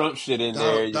Donald Trump shit in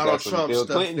there. You Donald got some Trump Bill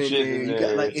stuff Clinton in shit there. in You there.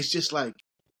 got like, it's just like,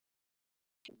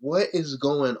 what is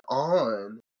going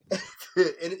on? and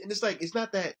it's like, it's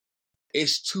not that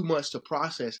it's too much to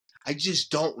process. I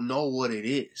just don't know what it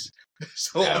is.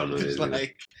 So I'm just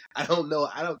like, I don't know.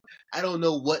 I don't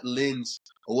know what lens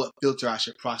or what filter I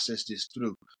should process this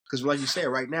through. Because like you said,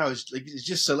 right now it's like, it's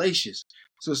just salacious.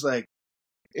 So it's like,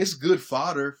 it's good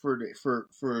fodder for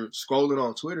scrolling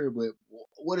on Twitter, but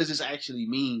what does this actually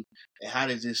mean, and how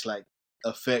does this like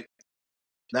affect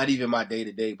not even my day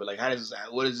to day, but like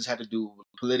what does this have to do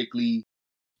politically?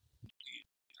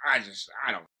 I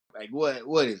don't like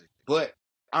what is it? But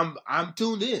I'm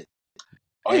tuned in,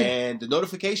 and the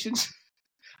notifications.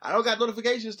 I don't got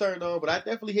notifications turned on, but I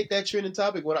definitely hit that trending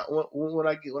topic when I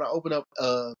open up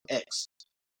X.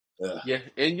 Yeah,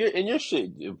 and your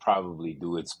shit will probably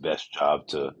do its best job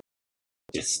to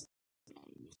just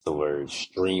the word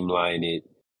streamline it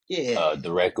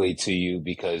directly to you,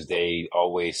 because they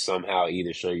always somehow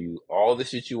either show you all the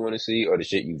shit you want to see or the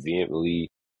shit you vehemently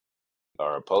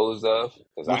are opposed of.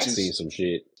 Because I seen some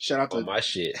shit on my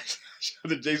shit. Shout out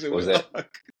to Jason Whitlock.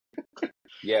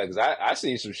 Yeah, because I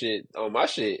seen some shit on my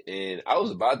shit, and I was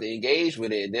about to engage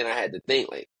with it, and then I had to think,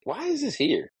 like, why is this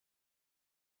here?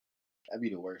 That'd be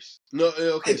the worst. No,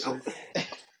 okay, so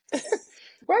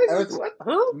why is this, what?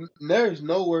 Huh? There's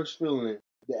no worse feeling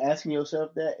than asking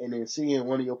yourself that, and then seeing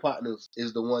one of your partners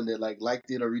is the one that like liked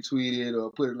it or retweeted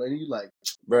or put it, and you like,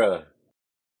 bruh,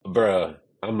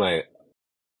 I'm like,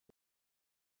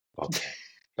 okay.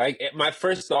 Like, my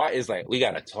first thought is like, we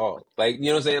gotta talk. Like, you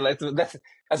know what I'm saying? Like,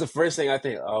 that's the first thing I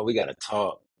think. Oh, we gotta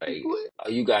talk. Like, oh,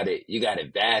 you got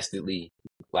it vastly.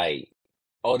 Like,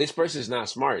 oh, this person's not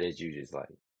smart. That you just like.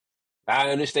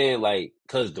 I understand, like,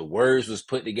 because the words was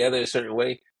put together a certain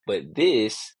way, but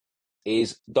this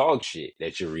is dog shit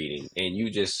that you're reading, and you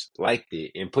just liked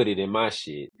it and put it in my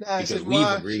shit because we've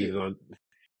agreed on.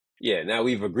 Yeah, now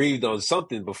we've agreed on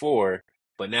something before,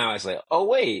 but now it's like, oh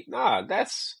wait, nah,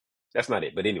 that's not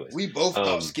it. But anyways, we both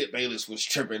thought Skip Bayless was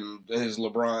tripping in his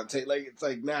LeBron take. Like, it's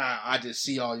like, nah, I just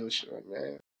see all your shit,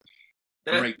 man.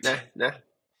 Great. Nah.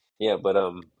 Yeah, but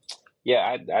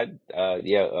yeah, I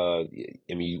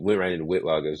mean, you went right into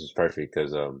Whitlock. This was perfect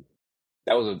because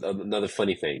that was another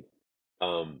funny thing.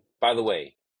 By the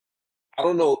way, I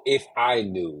don't know if I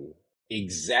knew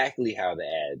exactly how the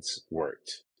ads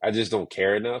worked. I just don't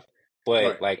care enough.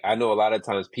 But like, I know a lot of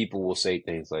times people will say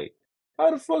things like,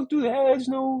 "How the fuck do the ads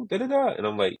know?" Da da da. And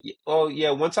I'm like, "Oh yeah."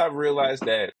 Once I realized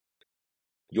that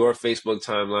your Facebook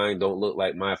timeline don't look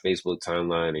like my Facebook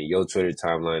timeline, and your Twitter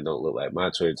timeline don't look like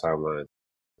my Twitter timeline,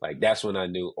 like that's when I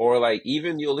knew. Or like,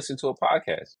 even you'll listen to a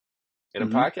podcast, and a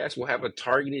podcast will have a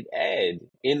targeted ad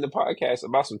in the podcast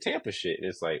about some Tampa shit. And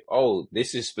it's like, oh,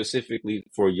 this is specifically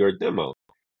for your demo.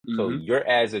 So your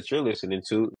ads that you're listening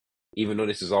to, even though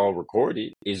this is all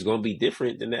recorded, is going to be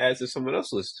different than the ads that someone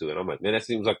else listens to. And I'm like, man, that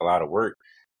seems like a lot of work.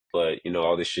 But,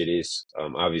 all this shit is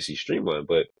obviously streamlined.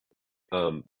 But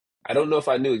I don't know if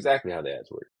I knew exactly how the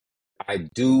ads work. I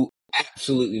do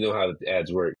absolutely know how the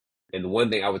ads work. And the one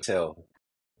thing I would tell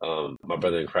my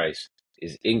brother in Christ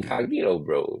is incognito,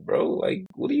 bro. Like,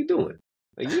 what are you doing?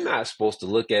 Like, you're not supposed to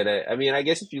look at it. I mean, I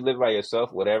guess if you live by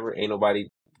yourself, whatever, ain't nobody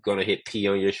gonna hit P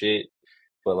on your shit.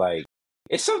 But like,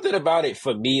 it's something about it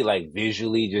for me, like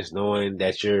visually, just knowing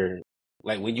that you're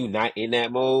like when you're not in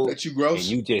that mode That you and gross.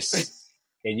 you just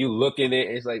and you look in it,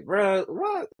 it's like, bro,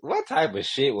 what type of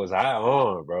shit was I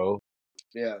on, bro?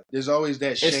 Yeah, there's always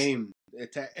that It's shame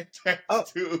attached oh,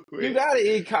 to you it. gotta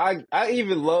incog. I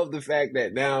even love the fact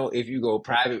that now if you go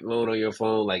private mode on your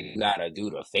phone, like you gotta do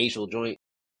the facial joint.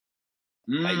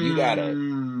 Like you gotta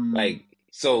Mm. like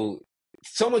so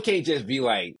someone can't just be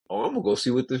like, oh, I'm gonna go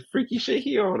see what the freaky shit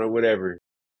he on or whatever.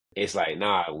 It's like,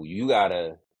 nah, you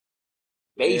gotta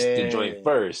face the joint Yeah.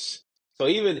 first. So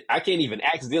even I can't even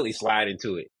accidentally slide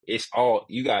into it. It's all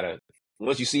you gotta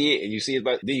once you see it and you see it,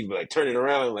 but then you like turn it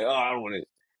around and like, oh, I don't want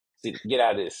to get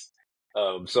out of this.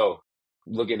 So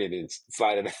look at it and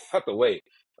slide it out the way.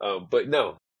 But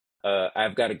no,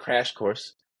 I've got a crash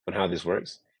course on how this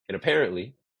works, and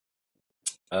apparently,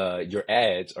 your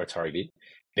ads are targeted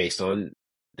based on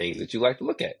things that you like to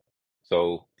look at.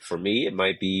 So for me, it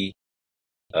might be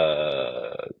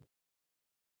uh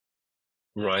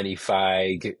Ronnie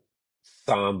Feig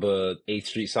Samba, 8th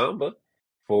Street Samba.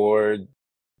 For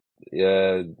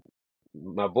uh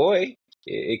my boy,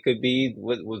 it could be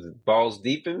what was it, balls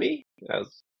deep in me. I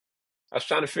was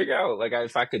trying to figure out like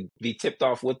if I could be tipped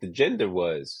off what the gender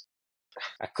was.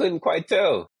 I couldn't quite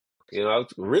tell. You know, I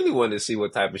really wanted to see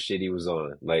what type of shit he was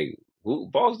on. Like who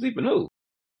balls deep in who?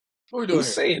 What are we doing Who's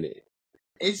here? saying it?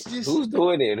 It's just Who's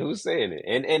doing it and who's saying it?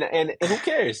 And who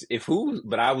cares if who?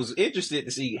 But I was interested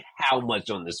to see how much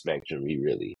on the spectrum he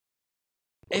really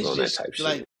was it's on that just type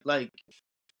shit. like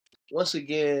once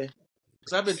again,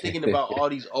 because I've been thinking about all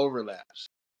these overlaps,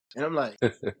 and I'm like,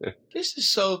 this is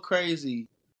so crazy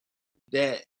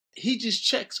that he just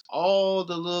checks all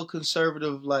the little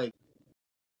conservative like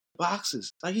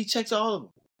boxes. Like he checks all of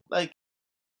them. Like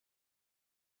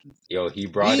Yo, he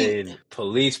brought being, in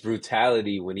police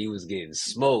brutality when he was getting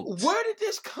smoked. where did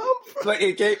this come from? Like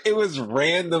it was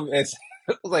random as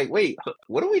I was like, wait,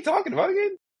 what are we talking about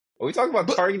again? Are we talking about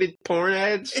But targeted porn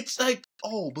ads? it's like,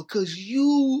 oh, because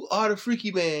you are the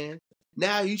freaky man,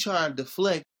 now you trying to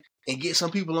deflect and get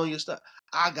some people on your stuff.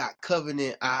 I got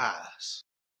covenant eyes.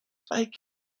 Like,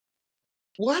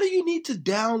 why do you need to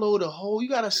download a whole? You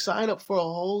got to sign up for a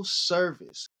whole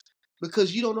service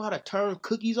because you don't know how to turn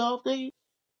cookies off, nigga.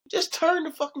 Just turn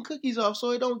the fucking cookies off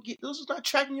so it don't get. This is not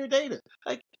tracking your data.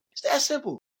 Like, it's that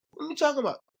simple. What are you talking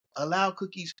about? Allow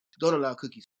cookies. Don't allow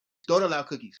cookies. Don't allow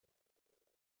cookies.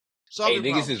 Solve Hey, your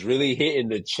niggas problem. is really hitting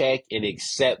the check and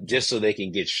accept just so they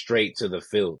can get straight to the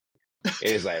filth.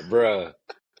 It's like, bruh,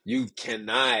 you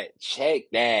cannot check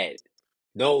that.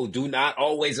 No, do not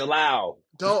always allow.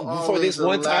 Don't For this always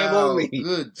one time allow. only.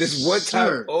 Good This one time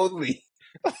sir. only.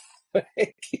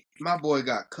 My boy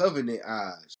got covenant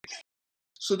eyes.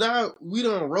 So now we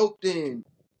done roped in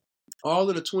all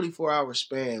in a 24-hour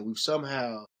span. We've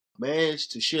somehow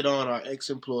managed to shit on our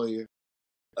ex-employer.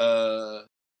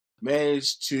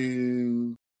 Managed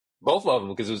to. Both of them,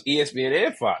 because it was ESPN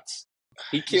and Fox.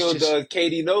 He It's killed just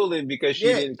Katie Nolan because she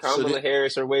yeah. didn't So Kamala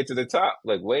Harris her way to the top.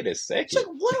 Like, wait a it's like,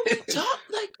 second. what are we talking?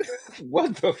 Like,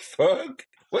 What the fuck?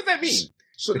 What that mean?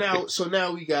 so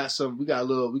now we got a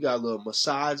little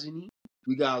misogyny.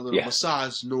 We got a little Yeah.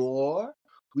 massage noir.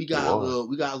 We got a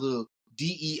little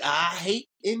DEI hate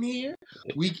in here.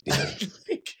 We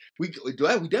we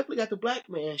definitely got the black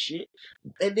man shit,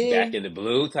 and then Back in the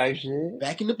blue type shit.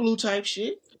 back in the blue type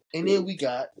shit, and then we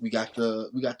got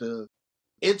the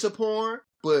into porn,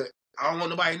 but I don't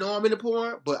want nobody to know I'm into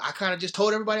porn. But I kind of just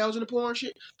told everybody I was into porn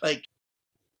shit. Like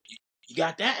you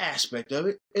got that aspect of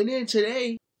it, and then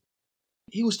today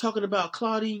he was talking about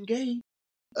Claudine Gay.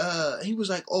 He was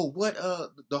like, "Oh, what?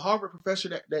 The Harvard professor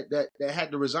that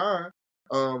had to resign,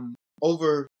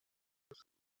 over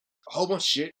a whole bunch of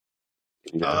shit.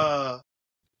 Yeah.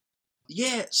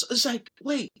 Yeah. So it's like,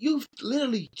 wait, you've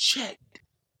literally checked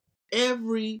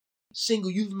every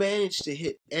single. You've managed to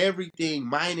hit everything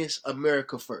minus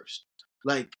America First.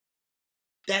 Like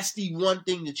that's the one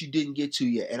thing that you didn't get to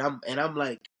yet. And I'm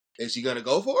like, is he gonna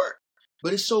go for it?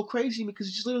 But it's so crazy because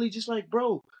it's literally just like,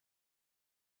 bro,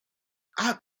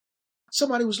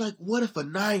 somebody was like, what if a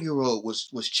 9-year-old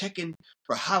was checking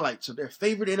for highlights of their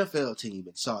favorite NFL team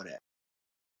and saw that?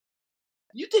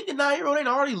 You think the 9-year-old ain't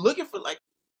already looking for like?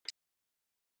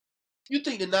 You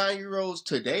think the 9-year-olds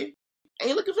today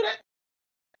ain't looking for that?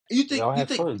 You They think all you have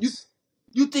think funds.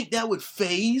 you think that would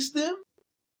phase them?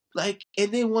 Like,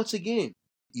 and then once again,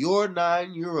 your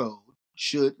 9-year-old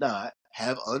should not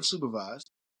have unsupervised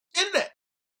internet.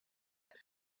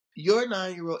 Your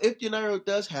 9-year-old, if your 9-year-old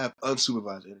does have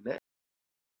unsupervised internet,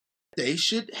 they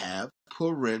should have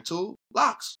parental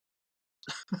locks.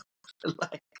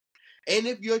 Like, and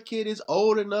if your kid is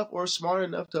old enough or smart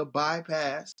enough to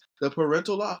bypass the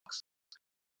parental locks,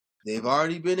 they've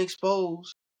already been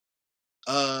exposed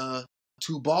to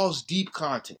balls deep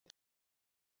content.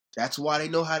 That's why they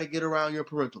know how to get around your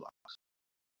parental locks,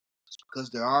 because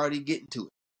they're already getting to it.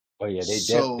 Oh yeah,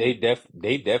 So they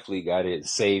definitely got it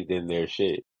saved in their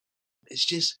shit. it's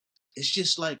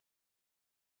just like,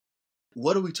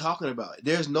 what are we talking about?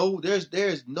 There's no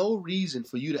reason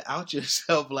for you to out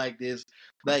yourself like this.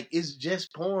 Like, it's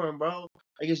just porn, bro.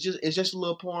 Like, it's just a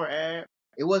little porn ad.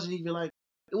 It wasn't even like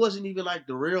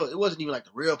the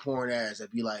real porn ads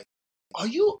that be like, are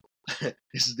you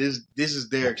this is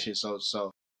Derek shit, so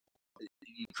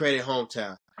you credit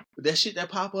hometown. But that shit that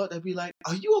pop up that be like,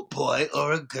 are you a boy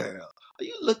or a girl? Are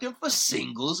you looking for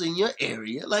singles in your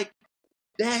area? Like,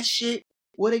 that shit,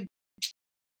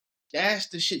 that's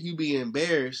the shit you be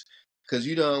embarrassed because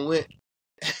you done went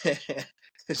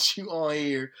you on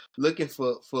here looking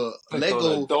for Clicked on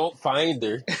Lego. Adult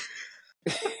Finder.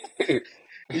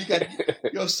 You got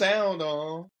your sound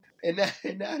on, and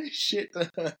now this shit.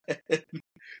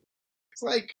 It's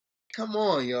like, come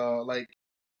on, y'all. Like,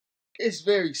 it's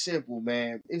very simple,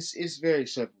 man. It's very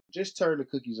simple. Just turn the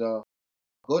cookies off.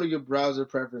 Go to your browser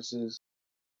preferences.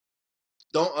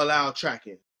 Don't allow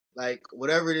tracking. Like,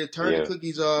 whatever it is, turn the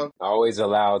cookies off. Always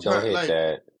allow, don't hit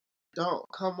that. Don't,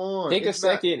 come on. Take a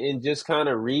second and just kind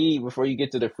of read before you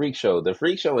get to the freak show. The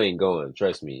freak show ain't going,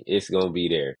 trust me. It's going to be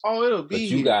there. Oh, it'll be here.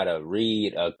 But you got to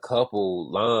read a couple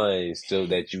lines so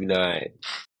that you not...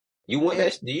 You want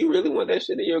that? Do you really want that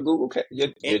shit in your Google,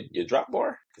 your drop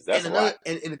bar? Because that's a lot.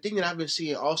 And the thing that I've been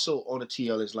seeing also on the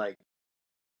TL is like,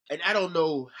 and I don't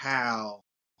know how...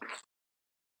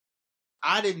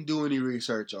 I didn't do any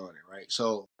research on it, right?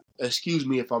 So excuse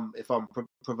me if I'm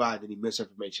providing any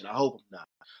misinformation. I hope I'm not.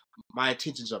 My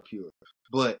intentions are pure.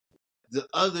 But the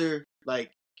other,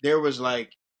 like, there was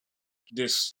like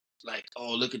this, like,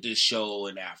 oh, look at this show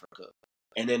in Africa,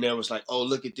 and then there was like, oh,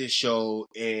 look at this show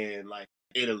in like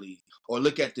Italy, or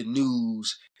look at the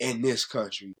news in this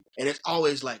country, and it's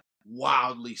always like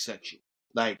wildly sexual.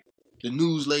 Like, the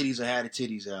news ladies are had the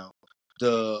titties out.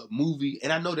 The movie,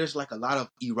 and I know there's like a lot of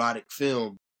erotic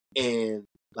film in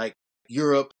like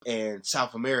Europe and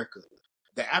South America.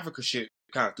 The Africa shit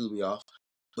kind of threw me off,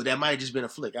 but that might have just been a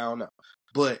flick. I don't know.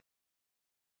 But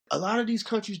a lot of these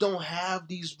countries don't have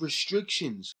these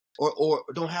restrictions or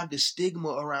don't have the stigma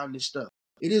around this stuff.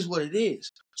 It is what it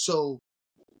is. So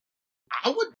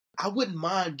I wouldn't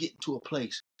mind getting to a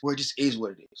place where it just is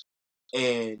what it is.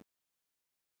 And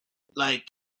like,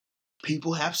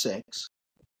 people have sex.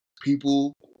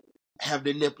 People have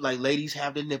their like, ladies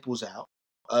have their nipples out.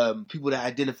 People that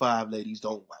identify as ladies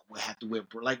don't have to wear,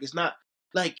 like, it's not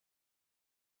like,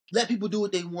 let people do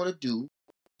what they want to do.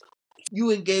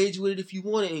 You engage with it if you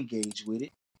want to engage with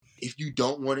it. If you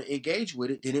don't want to engage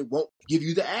with it, then it won't give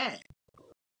you the ad.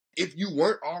 If you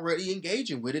weren't already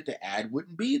engaging with it, the ad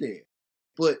wouldn't be there.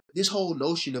 But this whole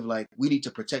notion of like, we need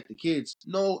to protect the kids.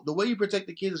 No, the way you protect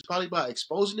the kids is probably by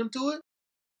exposing them to it.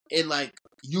 And like,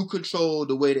 you control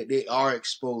the way that they are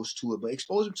exposed to it, but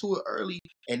expose them to it early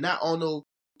and not on no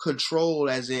control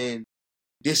as in,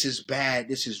 this is bad,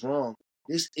 this is wrong.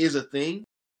 This is a thing,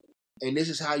 and this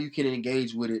is how you can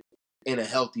engage with it in a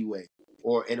healthy way,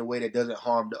 or in a way that doesn't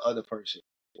harm the other person.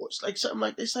 Or it's like something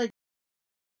like this. Like,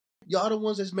 y'all the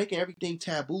ones that's making everything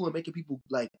taboo and making people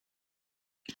like,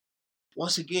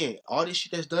 once again, all this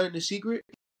shit that's done in the secret,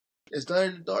 that's done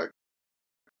in the dark.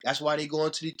 That's why they go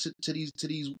into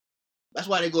these. That's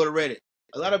why they go to Reddit.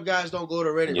 A lot of guys don't go to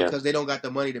Reddit because they don't got the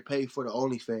money to pay for the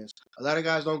OnlyFans. A lot of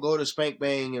guys don't go to Spank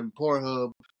Bang and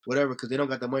Pornhub, whatever, because they don't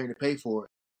got the money to pay for it.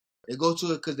 They go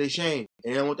to it because they shame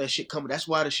and they don't want that shit coming. That's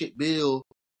why the shit bill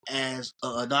as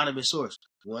an anonymous source.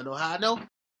 You want to know how I know?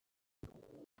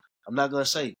 I'm not gonna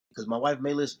say because my wife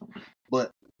may listen,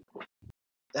 but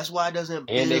that's why it doesn't.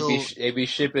 And they be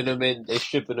shipping them in. They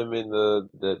shipping them in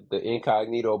the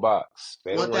incognito box.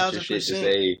 They don't want your shit to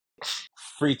say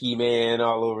 "freaky man"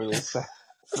 all over the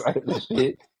side of the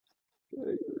shit.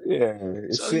 Yeah,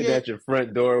 it's sitting at your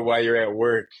front door while you're at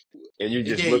work, and you're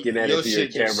just looking at it through your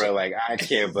camera like, I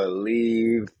can't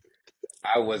believe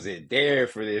I wasn't there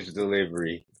for this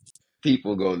delivery.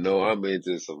 People gonna know I'm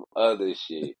into some other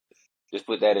shit. Just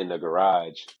put that in the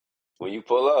garage. When you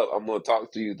pull up, I'm gonna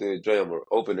talk to you to the joint. I'm gonna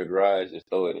open the garage and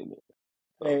throw it in there.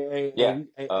 Hey,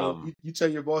 you tell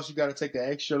your boss you got to take an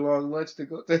extra long lunch to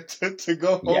go to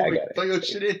go home and throw your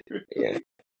shit in.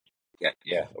 Yeah.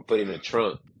 Yeah, put it in the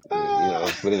trunk.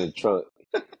 Put it in the trunk.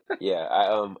 Yeah,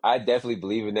 I definitely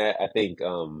believe in that. I think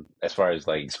as far as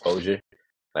like exposure,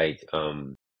 like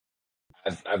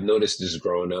I've noticed this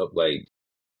growing up, like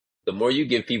the more you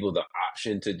give people the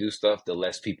option to do stuff, the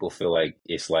less people feel like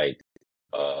it's like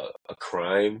a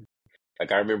crime.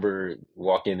 Like I remember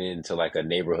walking into like a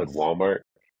neighborhood Walmart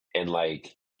and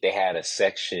like they had a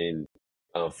section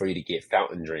for you to get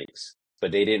fountain drinks,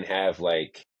 but they didn't have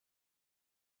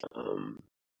um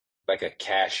like a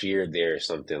cashier there or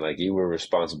something. Like you were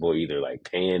responsible either like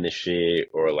paying the shit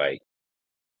or like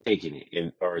taking it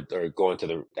and or going to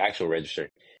the actual register.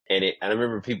 And I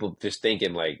remember people just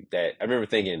thinking like that. I remember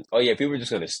thinking, oh yeah, people are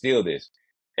just gonna steal this.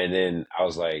 And then I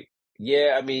was like,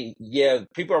 yeah, I mean, yeah,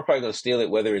 people are probably gonna steal it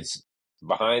whether it's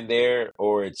behind there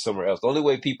or it's somewhere else. The only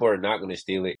way people are not gonna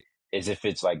steal it is if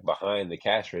it's like behind the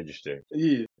cash register.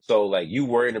 Yeah. So like you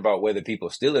worrying about whether people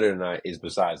steal it or not is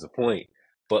besides the point.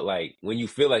 But like when you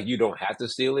feel like you don't have to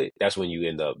steal it, that's when you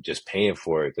end up just paying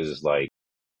for it because it's like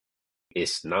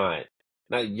it's not.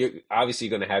 Now you're obviously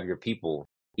going to have your people,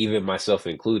 even myself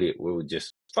included, we would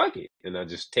just fuck it and I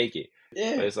just take it. But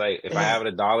Yeah. it's like if I have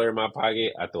 $1 in my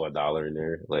pocket, I throw $1 in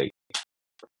there. Like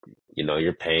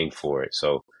you're paying for it.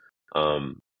 So,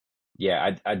 um,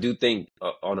 yeah, I do think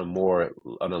on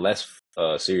a less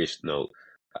serious note,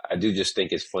 I do just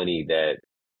think it's funny that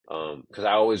because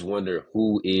I always wonder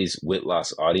who is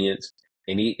Whitlock's audience,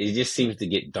 and he just seems to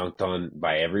get dunked on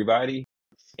by everybody.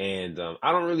 And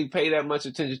I don't really pay that much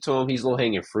attention to him. He's low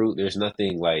hanging fruit. There's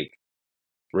nothing like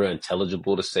real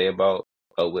intelligible to say about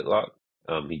Whitlock.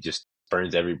 He just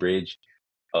burns every bridge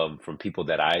from people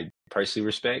that I personally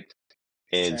respect.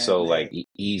 And Same so like there.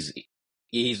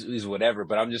 he's whatever.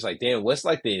 But I'm just like, damn, what's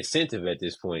like the incentive at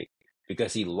this point?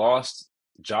 Because he lost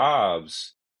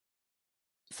jobs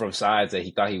from sides that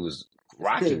he thought he was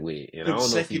rocking with. And I don't know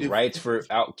if he Consecutive. writes for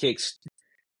Outkicks.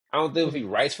 I don't know if he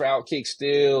writes for Outkick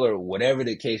still or whatever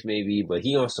the case may be, but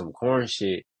he on some corn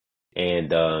shit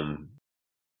and and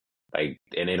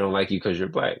they don't like you because you're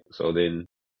black. So then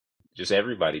just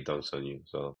everybody dunks on you.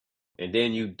 So and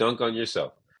then you dunk on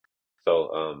yourself.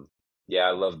 So yeah,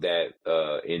 I love that.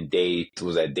 In day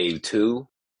 2,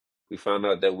 we found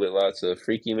out that Whitlock's a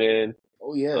freaky man.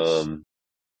 Oh yes. Um,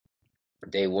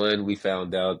 day 1, we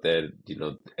found out that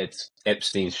it's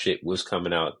Epstein's shit was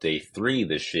coming out. Day 3,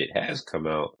 the shit has come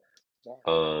out.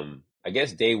 I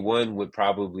guess day 1 would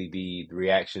probably be the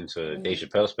reaction to Dave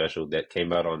Chappelle special that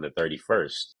came out on the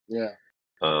 31st. Yeah.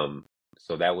 Um,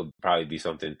 so that would probably be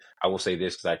something. I will say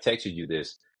this because I texted you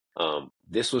this.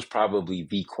 This was probably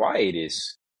the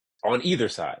quietest on either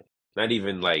side. Not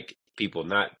even like people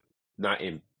not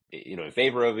in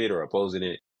favor of it or opposing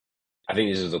it. I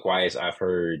think this is the quietest I've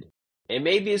heard, and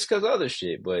maybe it's because other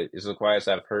shit, but it's the quietest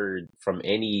I've heard from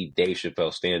any Dave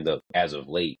Chappelle stand up as of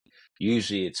late.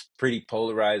 Usually, it's pretty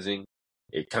polarizing.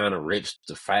 It kind of rips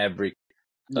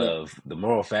Yeah. the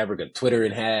moral fabric of Twitter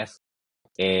in half.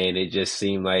 And it just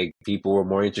seemed like people were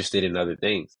more interested in other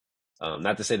things.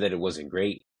 Not to say that it wasn't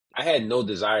great. I had no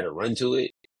desire to run to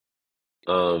it.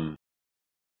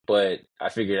 But I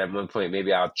figured at one point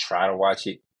maybe I'll try to watch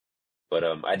it. But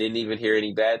I didn't even hear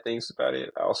any bad things about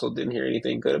it. I also didn't hear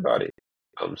anything good about it.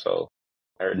 So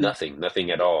I heard Did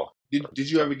nothing at all. Did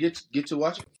you ever get to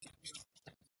watch it?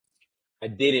 I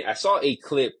didn't. I saw a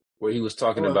clip where he was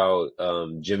talking about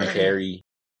Jim Carrey.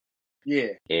 Yeah.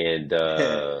 And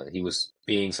he was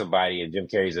being somebody, and Jim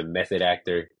Carrey's a method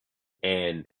actor.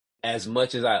 And as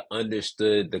much as I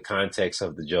understood the context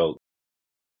of the joke,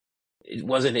 it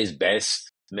wasn't his best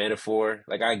metaphor.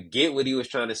 Like I get what he was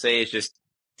trying to say.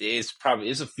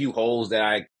 It's a few holes that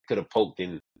I could have poked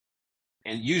in.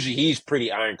 And usually he's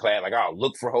pretty ironclad. Like I'll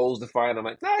look for holes to find. I'm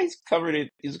like, nah, he's covered it.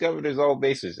 He's covered his own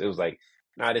bases. It was like,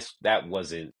 nah, that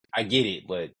wasn't. I get it,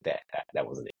 but that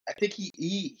wasn't it. I think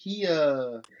he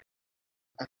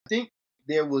I think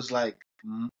there was like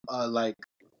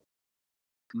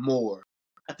more.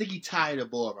 I think he tied a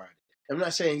bow around it. I'm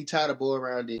not saying he tied a bow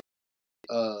around it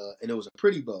and it was a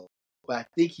pretty bow, but I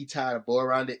think he tied a bow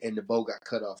around it and the bow got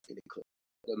cut off in the clip,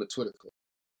 on the Twitter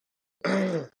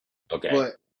clip. Okay.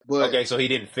 But okay, so he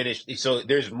didn't finish. So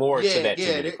there's more to that.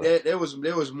 There was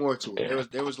more to it. Yeah.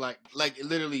 There was like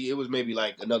literally it was maybe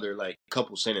like another like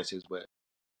couple sentences, but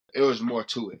there was more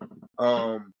to it.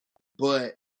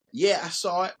 But yeah, I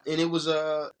saw it and it was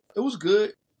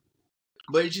good,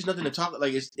 but it's just nothing to talk.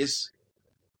 Like it's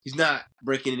he's not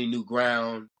breaking any new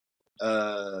ground.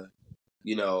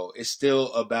 It's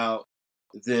still about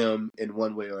them in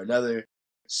one way or another.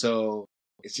 So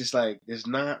it's just like there's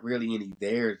not really any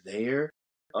there.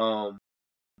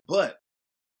 But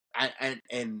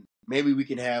and maybe we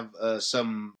can have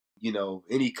some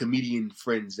any comedian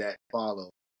friends that follow,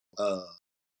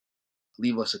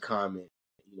 leave us a comment.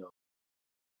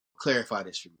 Clarify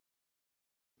this for me.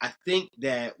 I think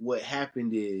that what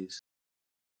happened is,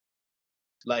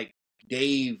 like,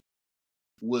 Dave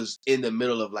was in the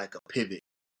middle of like a pivot,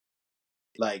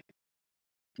 like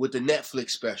with the Netflix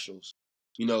specials,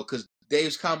 because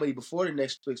Dave's comedy before the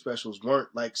Netflix specials weren't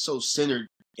like so centered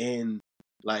in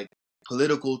like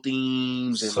political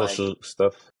themes and like social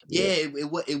stuff.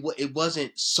 it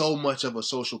wasn't so much of a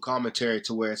social commentary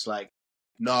to where it's like,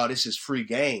 no, this is free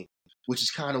game, which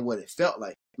is kind of what it felt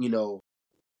like,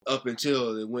 up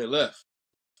until it went left.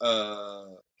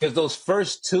 Because those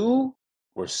first two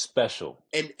were special.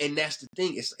 And that's the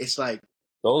thing. It's like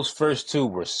those first two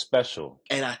were special.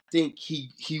 And I think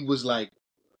he was like,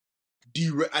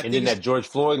 and then that George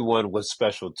Floyd one was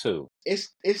special too. It's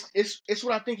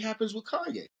what I think happens with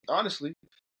Kanye. Honestly,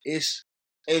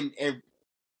 and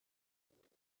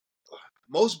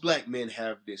most black men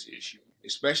have this issue,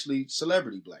 especially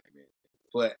celebrity black men.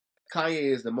 But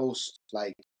Kanye is the most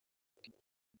like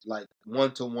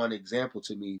one-to-one example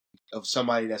to me of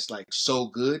somebody that's like so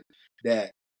good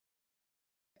that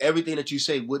everything that you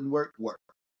say wouldn't work.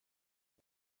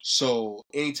 So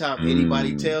anytime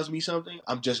anybody tells me something,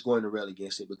 I'm just going to rail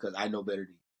against it because I know better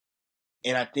than you.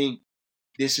 And I think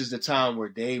this is the time where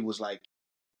Dave was like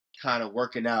kind of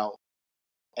working out,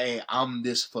 hey, I'm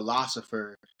this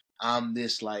philosopher. I'm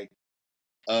this like,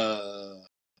 I'm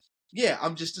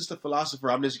just a philosopher.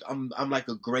 I'm like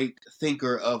a great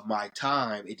thinker of my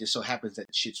time. It just so happens that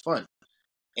the shit's funny.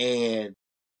 And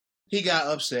he got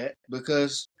upset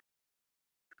because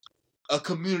a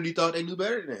community thought they knew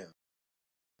better than him.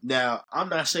 Now, I'm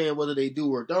not saying whether they do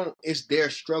or don't. It's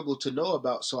their struggle to know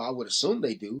about, so I would assume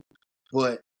they do.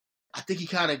 But I think he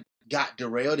kind of got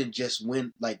derailed and just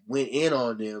went in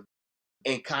on them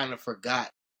and kind of forgot,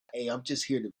 hey, I'm just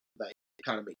here to like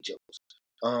kind of make jokes.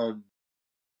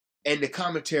 And the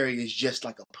commentary is just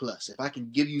like a plus. If I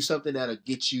can give you something that'll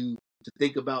get you to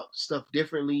think about stuff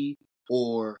differently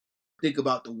or think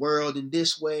about the world in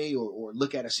this way or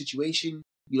look at a situation,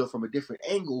 from a different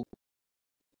angle,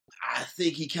 I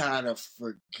think he kind of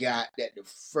forgot that the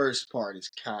first part is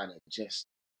kind of just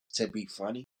to be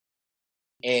funny.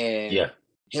 And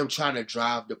him trying to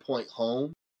drive the point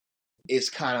home is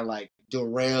kind of like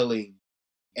derailing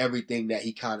everything that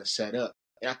he kind of set up.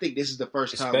 And I think this is the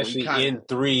first time especially in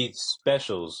three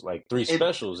specials, like three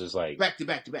specials is like back to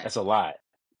back. That's a lot.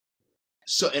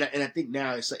 So, and I think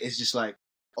now it's just like,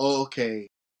 oh, okay,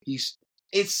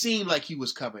 it seemed like he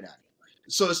was coming at it.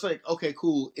 So it's like, okay,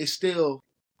 cool. It's still,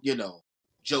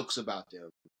 jokes about them,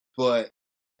 but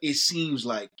it seems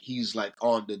like he's like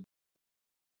I'm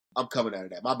coming out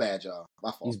of that. My bad, y'all. My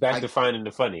fault. He's back to finding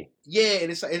the funny. Yeah,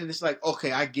 and it's like,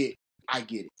 okay, I get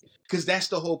it. Because that's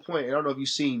the whole point. And I don't know if you've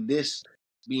seen this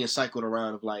being cycled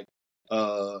around of like,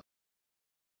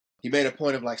 he made a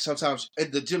point of like sometimes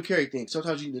the Jim Carrey thing.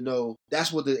 Sometimes you need to know.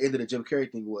 That's what the end of the Jim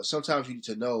Carrey thing was. Sometimes you need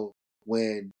to know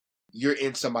when you're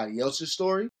in somebody else's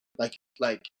story, like,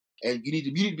 and you need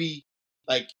to be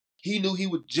like he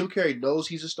knew Jim Carrey knows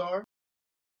he's a star,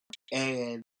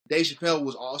 and Dave Chappelle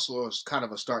was also kind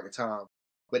of a star at the time,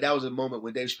 but that was a moment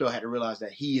when Dave Chappelle had to realize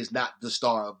that he is not the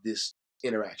star of this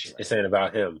interaction. It ain't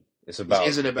about him. It's about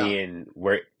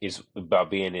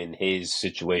being in his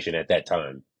situation at that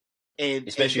time. And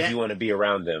especially if you want to be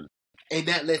around them. And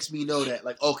that lets me know that,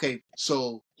 like, okay,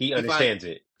 so he understands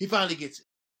it. He finally gets it.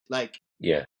 Like,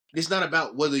 yeah. It's not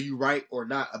about whether you right or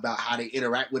not, about how they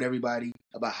interact with everybody,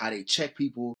 about how they check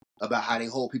people, about how they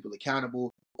hold people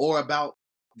accountable, or about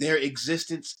their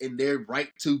existence and their right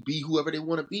to be whoever they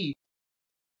want to be.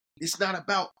 It's not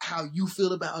about how you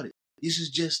feel about it. This is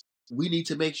just, we need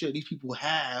to make sure these people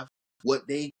have what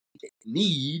they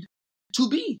need to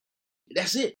be.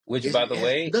 That's it. Which, by the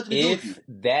way, if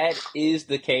that is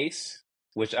the case,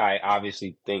 which I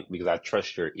obviously think because I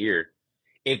trust your ear,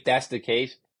 if that's the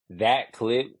case, that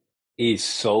clip is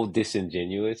so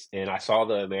disingenuous. And I saw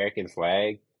the American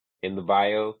flag in the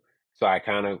bio, so I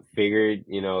kind of figured,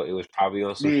 it was probably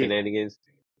on some shenanigans.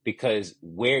 Because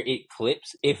where it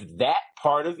clips, if that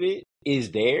part of it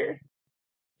is there,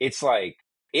 it's like,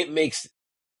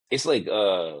 it's like,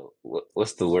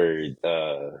 what's the word?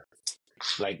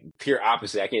 Like pure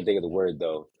opposite. I can't think of the word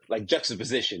though. Like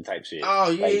juxtaposition type shit. Oh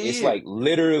yeah, like it's like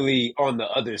literally on the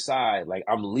other side. Like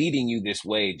I'm leading you this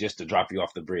way just to drop you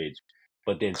off the bridge,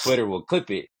 but then Twitter will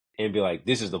clip it and be like,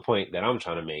 "This is the point that I'm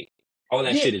trying to make." All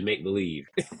that shit is make believe.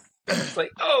 It's like,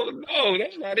 oh no,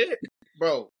 that's not it,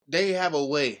 bro. They have a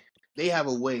way.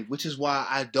 Which is why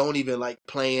I don't even like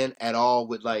playing at all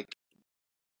with like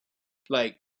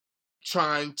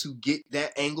trying to get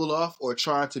that angle off or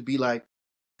trying to be like,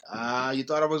 You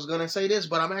thought I was gonna say this,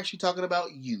 but I'm actually talking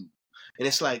about you. And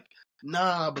it's like,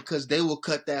 nah, because they will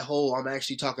cut that whole I'm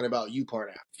actually talking about you part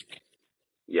out.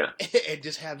 Yeah. And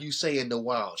just have you saying the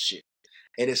wild shit.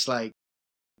 And it's like,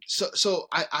 so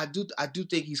I do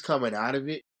think he's coming out of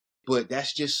it, but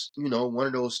that's just, one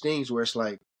of those things where it's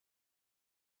like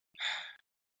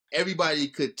everybody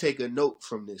could take a note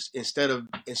from this instead of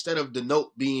the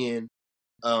note being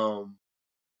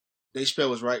Dave Chappelle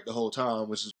was right the whole time,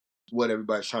 which is what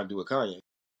everybody's trying to do with Kanye.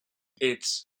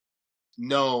 It's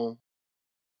no,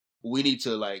 we need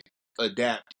to like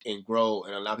adapt and grow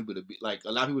and allow people to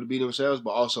be themselves,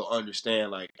 but also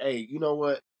understand like, hey, you know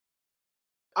what?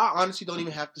 I honestly don't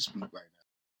even have to speak right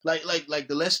now. Like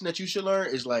the lesson that you should learn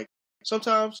is like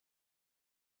sometimes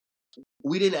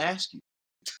we didn't ask you.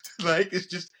 Like it's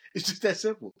just that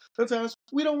simple. Sometimes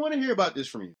we don't want to hear about this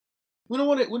from you. We don't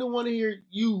want to hear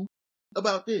you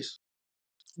about this.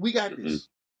 We got this.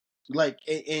 Like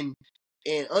and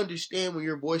understand when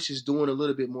your voice is doing a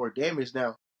little bit more damage.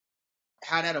 Now,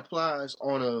 how that applies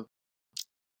on a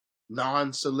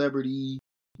non-celebrity,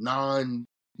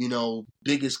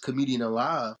 biggest comedian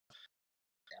alive,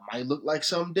 that might look like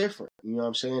something different. You know what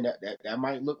I'm saying? That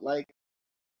might look like,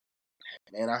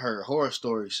 man, I heard horror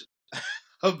stories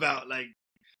about like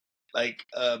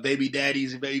baby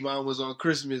daddies and baby mamas on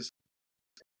Christmas.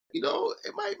 It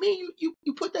might mean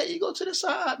you put that ego to the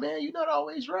side, man. You're not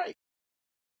always right.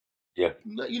 Yeah.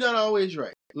 You're not always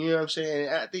right. You know what I'm saying?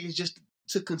 And I think it's just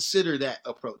to consider that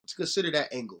approach, to consider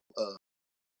that angle of,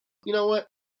 you know what?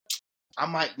 I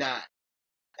might not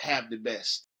have the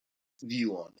best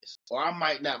view on this. Or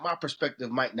my perspective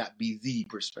might not be the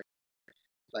perspective.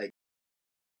 Like,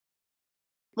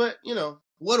 but,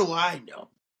 what do I know?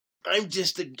 I'm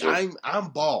just I'm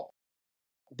bald.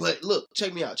 But look,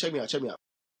 check me out.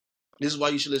 This is why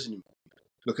you should listen to me.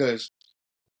 Because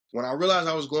when I realized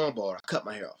I was going bald, I cut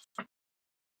my hair off.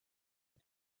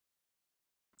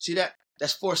 See that?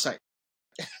 That's foresight.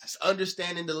 That's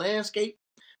understanding the landscape.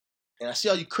 And I see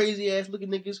all you crazy ass looking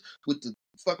niggas with the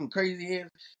fucking crazy hair,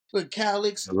 with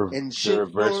cowlicks and shit. The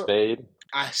reverse fade.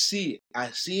 I see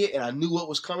it, and I knew what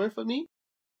was coming for me.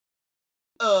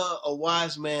 A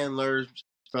wise man learns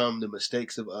from the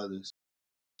mistakes of others.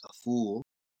 A fool.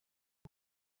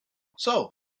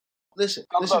 So, listen.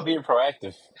 About being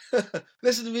proactive.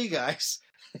 Listen to me, guys.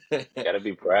 Gotta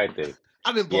be proactive.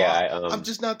 I've been bald. Yeah, I'm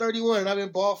just now 31, and I've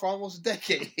been bald for almost a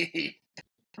decade.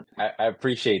 I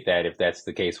appreciate that if that's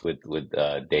the case with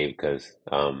Dave, because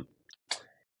I'm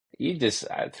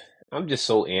just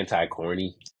so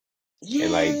anti-corny.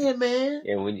 Yeah, and man.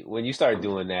 And when you start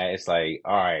doing that, it's like,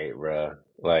 all right, bro.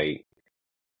 Like,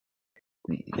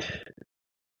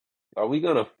 are we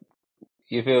gonna?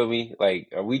 You feel me? Like,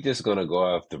 are we just gonna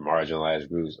go after marginalized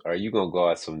groups? Or are you gonna go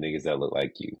after some niggas that look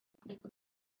like you?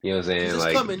 You know what I'm saying?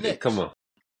 Like, come on.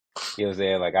 You know what I'm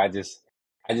saying? Like, I just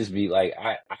be like,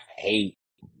 I hate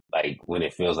like when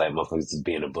it feels like motherfuckers is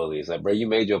being a bully. It's like, bro, you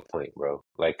made your point, bro.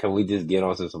 Like, can we just get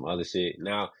on to some other shit?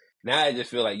 Now I just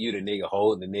feel like you the nigga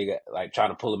holding the nigga, like trying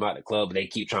to pull him out the club, but they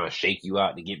keep trying to shake you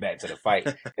out to get back to the fight.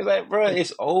 It's like, bro,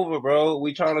 it's over, bro.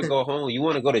 We trying to go home. You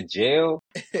want to go to jail?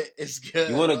 It's good.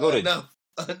 You want to go to enough.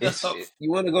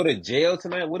 You want to go to jail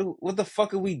tonight? What the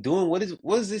fuck are we doing? What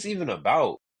is this even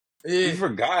about? Yeah. We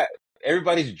forgot.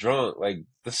 Everybody's drunk. Like,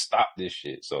 let's stop this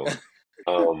shit. So,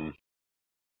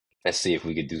 let's see if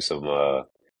we could do some I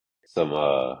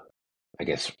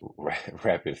guess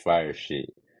rapid fire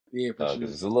shit. Yeah,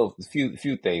 because there's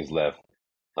few things left.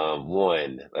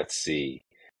 One, let's see.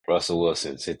 Russell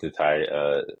Wilson sit the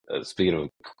tire. Speaking of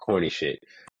corny shit,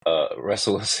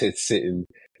 Russell Wilson sitting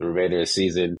the remainder of the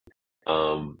season.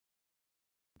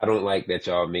 I don't like that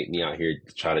y'all make me out here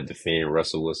to try to defend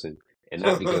Russell Wilson, and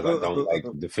not because I don't like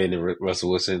defending Russell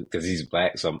Wilson because he's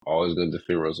black, so I'm always going to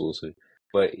defend Russell Wilson.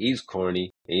 But he's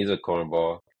corny and he's a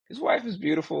cornball. His wife is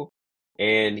beautiful,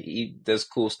 and he does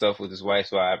cool stuff with his wife,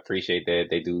 so I appreciate that.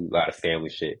 They do a lot of family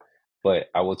shit. But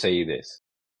I will tell you this.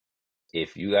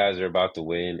 If you guys are about to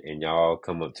win and y'all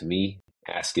come up to me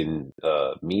asking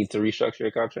me to restructure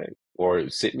a contract or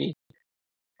sit me,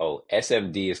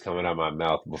 SMD is coming out of my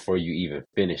mouth before you even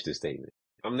finish the statement.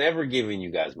 I'm never giving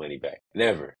you guys money back.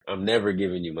 Never. I'm never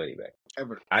giving you money back.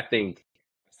 Ever. I think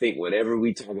whenever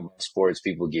we talk about sports,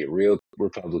 people get real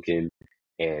Republican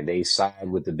and they side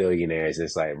with the billionaires.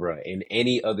 It's like, bro, in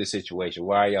any other situation,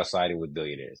 why are y'all siding with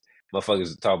billionaires?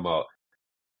 Motherfuckers are talking about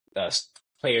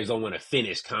players don't want to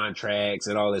finish contracts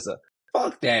and all this stuff.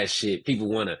 Fuck that shit. People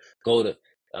want to go to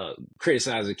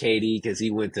criticizing KD because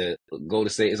he went to go to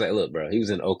state. It's like, look, bro, he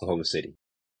was in Oklahoma City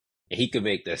and he could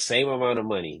make the same amount of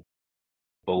money,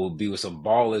 but would be with some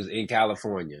ballers in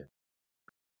California,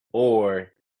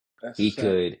 or That's a he fact.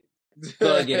 could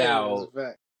thug it That's a out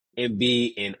fact. and be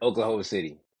in Oklahoma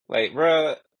City. Like,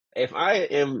 bruh, if I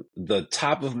am the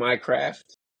top of my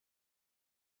craft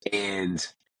and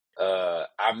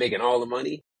I'm making all the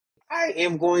money, I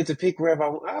am going to pick wherever I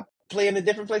want. I play in a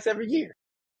different place every year.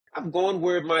 I'm going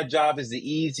where my job is the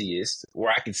easiest,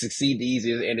 where I can succeed the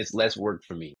easiest, and it's less work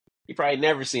for me. He probably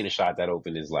never seen a shot that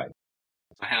open in his life.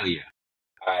 So hell yeah.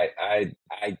 I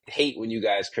hate when you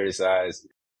guys criticize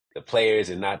the players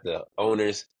and not the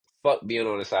owners. Fuck being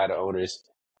on the side of owners.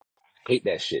 Hate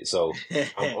that shit. So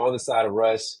I'm on the side of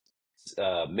Russ.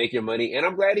 Make your money, and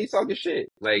I'm glad he's talking shit.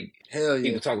 Like Hell yeah.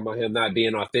 people talking about him not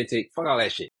being authentic. Fuck all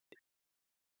that shit.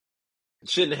 It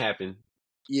shouldn't happen.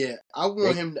 Yeah, I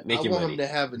want him. I Make your want him money. to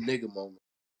have a nigga moment.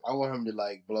 I want him to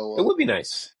like blow It up. would be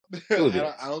nice. It would be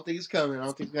nice. I don't think it's coming. I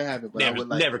don't think it's gonna happen. But I Never, would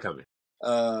like. never coming.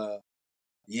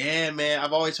 Yeah, man.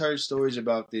 I've always heard stories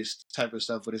about this type of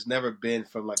stuff, but it's never been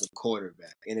from like a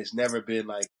quarterback, and it's never been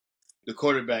like the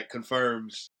quarterback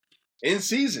confirms in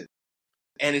season,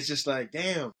 and it's just like,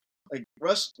 damn. Like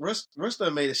Russ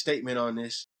done made a statement on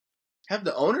this. Have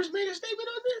the owners made a statement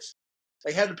on this?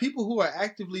 Like, have the people who are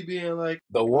actively being like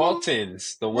The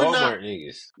Waltons, the Walmart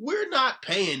niggas. We're not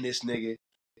paying this nigga.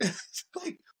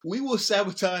 Like, we will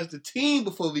sabotage the team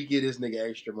before we get this nigga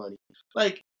extra money.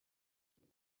 Like,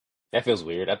 that feels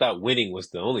weird. I thought winning was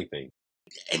the only thing.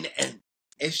 and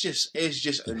it's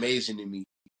just amazing to me.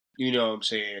 You know what I'm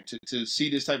saying? To see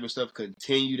this type of stuff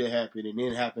continue to happen and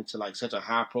then happen to like such a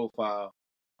high profile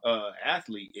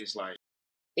athlete is like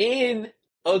In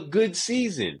a good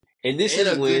season. And this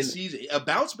is when good season, a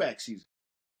bounce back season.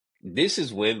 This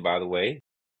is when, by the way,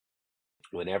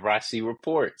 whenever I see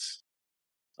reports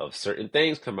of certain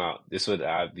things come out,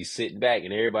 I'd be sitting back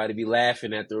and everybody be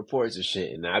laughing at the reports and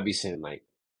shit. And I'd be saying like,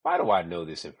 why do I know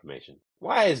this information?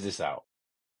 Why is this out?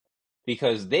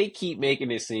 Because they keep making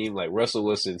it seem like Russell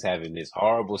Wilson's having this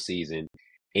horrible season.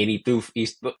 And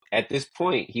at this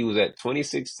point, he was at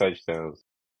 26 touchdowns,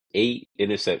 8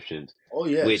 interceptions. Oh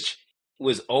yes. Which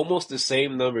was almost the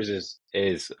same numbers as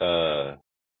Baker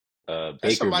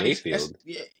Mayfield.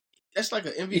 That's like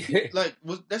an MVP. Like,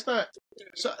 that's not.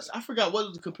 So I forgot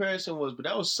what the comparison was, but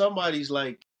that was somebody's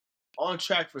like on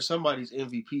track for somebody's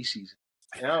MVP season,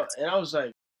 and I was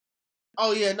like,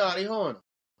 oh yeah, no, they on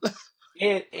him.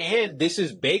 and this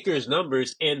is Baker's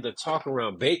numbers, and the talk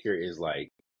around Baker is like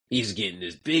he's getting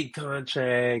this big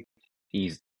contract.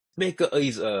 He's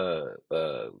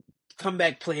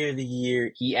comeback player of the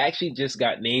year. He actually just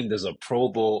got named as a Pro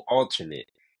Bowl alternate,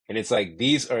 and it's like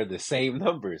these are the same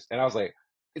numbers. And I was like,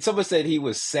 someone said he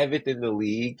was 7th in the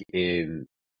league in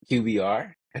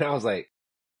QBR, and I was like,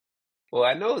 well,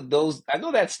 I know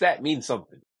that stat means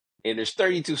something. And there's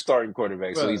 32 starting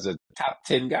quarterbacks, so he's a top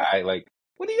 10 guy. Like,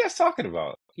 what are you guys talking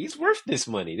about? He's worth this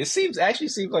money. This actually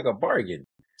seems like a bargain.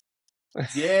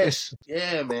 Yes,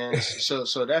 yeah, man. So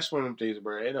that's one of them things,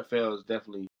 bro. NFL is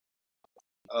definitely.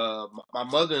 My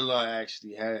mother-in-law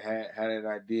actually had an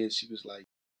idea. She was like,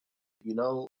 you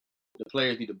know, the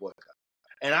players need to boycott,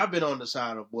 and I've been on the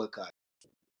side of boycott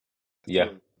for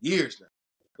years now.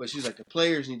 But she's like, the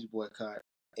players need to boycott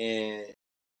and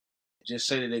just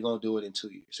say that they're gonna do it in 2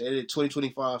 years. Say the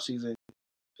 2025 season,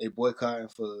 they boycotting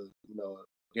for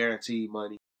guaranteed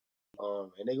money,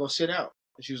 and they're gonna sit out.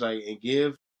 And she was like, and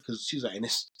give, because she's like, and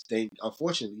this thing,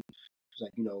 unfortunately, she's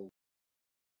like,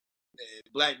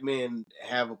 black men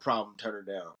have a problem turning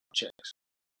down checks.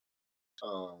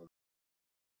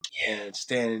 And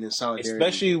standing in solidarity,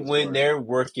 especially when they're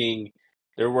working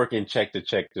check to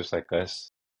check just like us,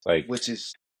 like, which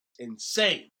is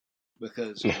insane.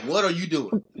 Because what are you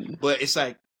doing? But it's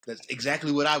like that's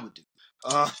exactly what I would do.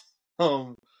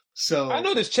 So I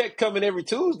know this check coming every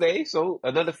Tuesday, so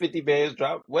another 50 bands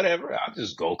drop. Whatever, I'll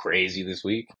just go crazy this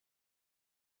week.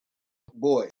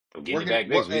 Boy, I'm getting back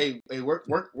next week.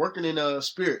 Working in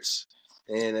spirits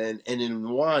and in the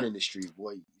wine industry,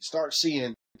 boy, you start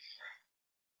seeing.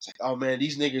 It's like, oh man,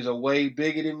 these niggas are way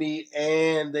bigger than me,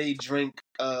 and they drink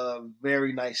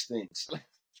very nice things.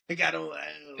 Like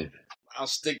I'll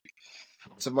stick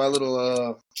to my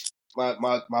little my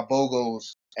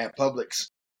BOGOs at Publix.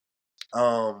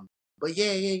 But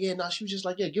yeah. No, she was just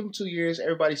like, yeah, give them 2 years.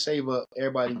 Everybody save up.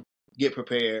 Everybody get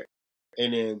prepared,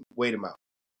 and then wait them out.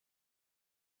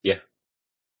 Yeah,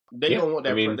 they don't want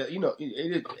that.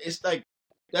 It's like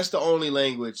that's the only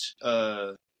language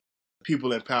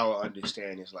people in power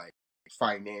understand. Is like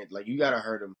finance. Like you gotta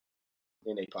hurt them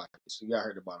in their pockets. You gotta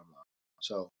hurt the bottom line.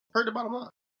 So hurt the bottom line.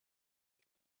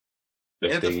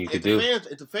 Best thing you could do.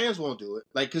 If the fans won't do it,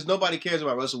 like, because nobody cares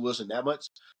about Russell Wilson that much,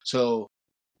 so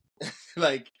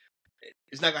like,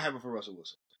 it's not gonna happen for Russell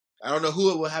Wilson. I don't know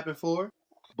who it will happen for,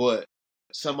 but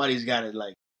somebody's got to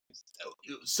like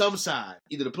some side,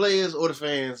 either the players or the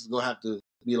fans, is gonna have to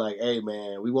be like, "Hey,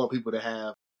 man, we want people to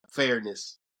have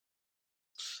fairness."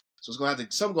 So it's gonna have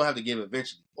to, some gonna have to give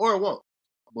eventually, or it won't.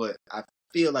 But I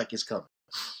feel like it's coming.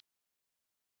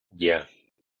 Yeah.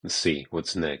 Let's see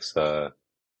what's next.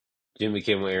 Jimmy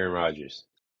Kimmel, Aaron Rodgers.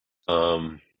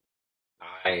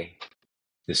 I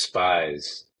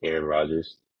despise Aaron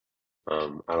Rodgers. I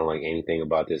don't like anything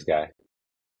about this guy.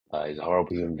 He's a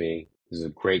horrible human being. He's a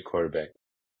great quarterback.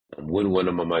 I wouldn't want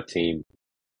him on my team.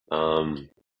 Um,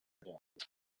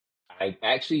 I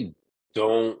actually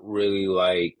don't really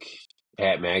like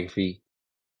Pat McAfee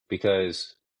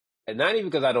because, and not even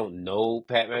because I don't know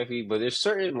Pat McAfee, but there's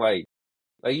certain like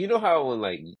you know how when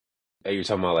like you're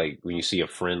talking about like when you see a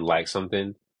friend like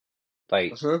something,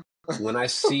 like Uh-huh. when I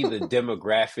see the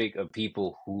demographic of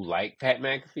people who like Pat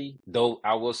McAfee, though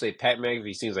I will say Pat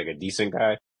McAfee seems like a decent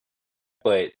guy,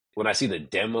 but when I see the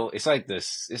demo, it's like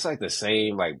this, it's like the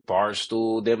same like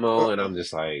Barstool demo, and I'm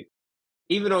just like,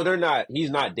 even though he's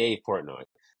not Dave Portnoy,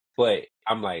 but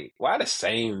I'm like, why the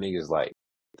same niggas like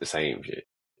the same shit?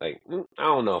 Like, I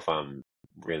don't know if I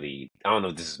don't know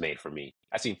if this is made for me.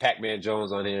 I seen Pac-Man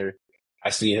Jones on here. I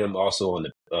see him also on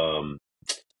the,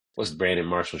 what's Brandon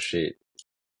Marshall shit?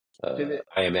 Pivot.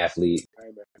 I Am Athlete.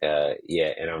 Yeah,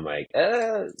 and I'm like,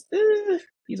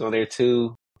 he's on there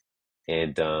too.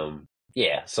 And,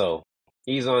 yeah, so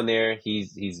he's on there.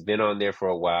 He's been on there for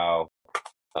a while.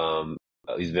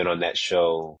 He's been on that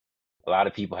show. A lot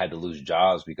of people had to lose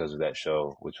jobs because of that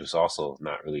show, which was also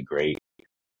not really great.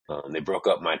 They broke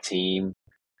up my team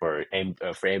for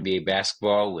NBA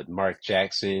basketball with Mark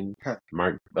Jackson,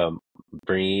 Mark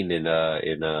Breen, and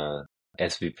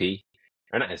SVP,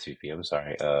 or not SVP. I'm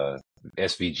sorry,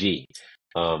 SVG.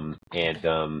 And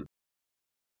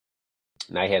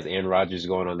now he has Aaron Rodgers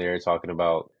going on there talking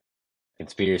about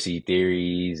conspiracy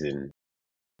theories and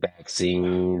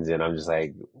vaccines, and I'm just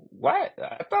like, what?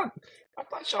 I thought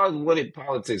y'all wanted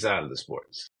politics out of the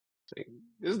sports. Like,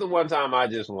 this is the one time I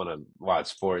just want to watch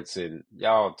sports, and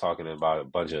y'all talking about a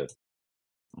bunch of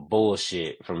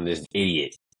bullshit from this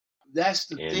idiot, That's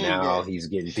the and thing now that, he's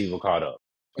getting people caught up.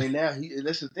 and now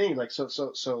that's the thing. Like,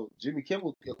 so Jimmy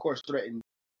Kimmel, of course, threatened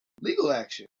legal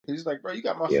action. He's like, bro, you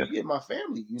got Yeah, you get my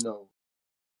family,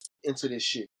 into this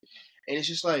shit, and it's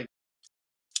just like,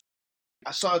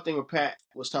 I saw a thing where Pat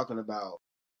was talking about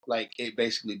like it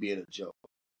basically being a joke,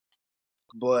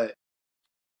 but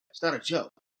it's not a joke.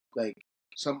 Like,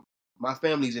 some my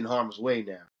family's in harm's way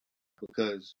now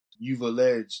because you've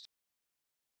alleged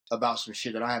about some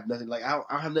shit that I have nothing, like I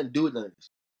don't have nothing to do with none of this.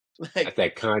 Like, like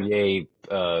that Kanye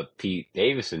Pete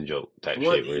Davidson joke type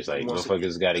one shit, where it's like once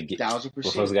motherfuckers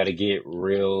 1,000%. got to get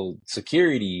real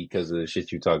security because of the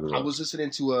shit you talking I about. was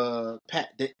listening to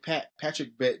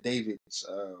Patrick Bet David's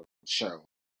show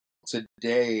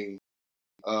today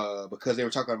because they were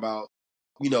talking about,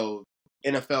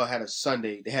 NFL had a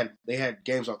Sunday, they had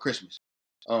games on Christmas.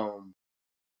 Um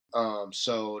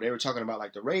so they were talking about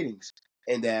like the ratings,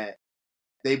 and that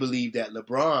they believe that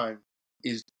LeBron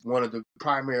is one of the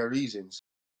primary reasons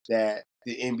that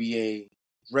the NBA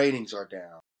ratings are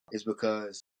down, is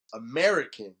because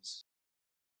Americans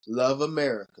love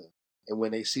America, and when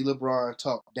they see LeBron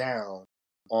talk down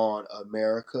on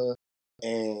America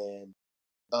and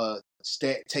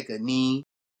take a knee,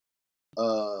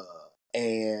 uh,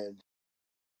 and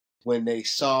when they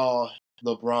saw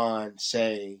LeBron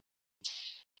say,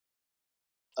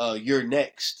 "You're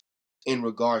next," in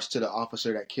regards to the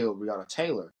officer that killed Breonna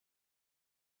Taylor,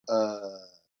 uh,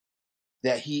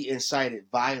 that he incited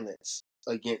violence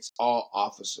against all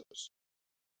officers.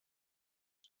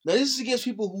 Now, this is against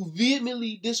people who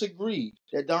vehemently disagree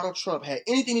that Donald Trump had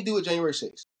anything to do with January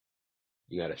 6th.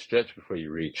 You got to stretch before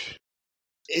you reach.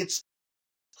 It's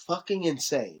fucking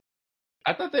insane.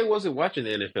 I thought they wasn't watching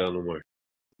the NFL no more.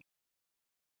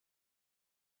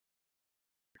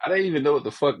 I didn't even know what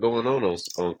the fuck going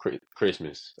on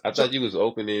Christmas. I So thought you was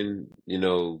opening,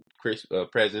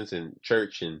 presents in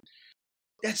church and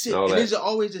that's and it. all And that. these are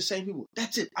always the same people.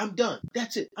 That's it. I'm done.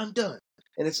 That's it. I'm done.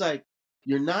 And it's like,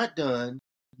 you're not done.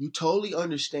 You totally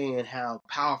understand how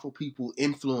powerful people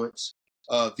influence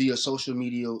via social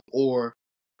media or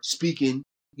speaking.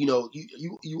 You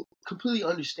completely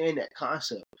understand that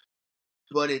concept,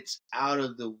 but it's out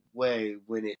of the way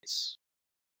when it's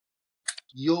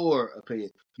your opinion.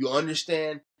 You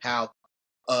understand how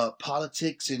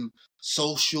politics and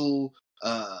social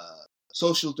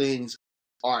social things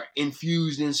are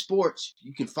infused in sports.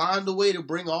 You can find a way to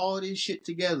bring all this shit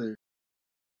together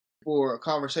for a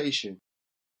conversation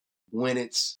when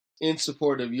it's in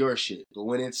support of your shit, but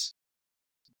when it's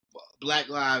Black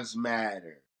Lives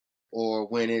Matter, or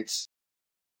when it's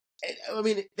I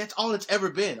mean, that's all it's ever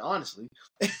been, honestly.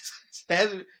 It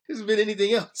hasn't been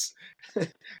anything else.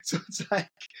 So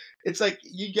it's like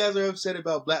you guys are upset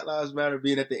about Black Lives Matter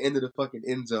being at the end of the fucking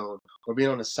end zone or being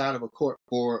on the side of a court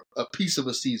for a piece of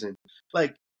a season.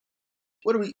 Like,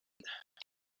 what are we?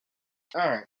 All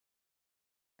right,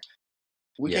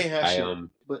 we Yeah, can't have shit.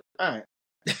 But all right,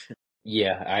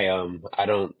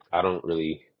 I don't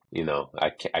really,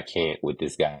 I can't with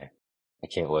this guy. I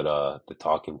can't with the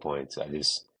talking points. I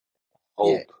just yeah,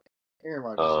 hope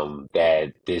Aaron Rodgers.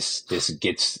 that this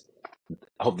gets.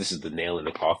 I hope this is the nail in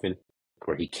the coffin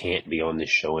where he can't be on this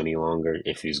show any longer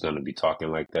if he's going to be talking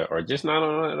like that, or just not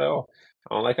on it at all.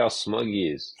 I don't like how smug he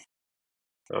is.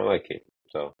 I don't like it.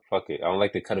 So fuck it. I don't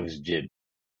like the cut of his jib,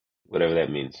 whatever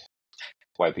that means.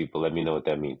 White people, let me know what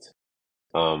that means.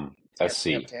 Let's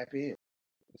see. Tap in.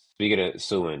 Speaking of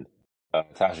suing,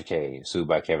 Tasha K sued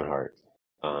by Kevin Hart.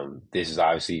 This is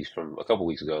obviously from a couple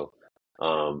weeks ago.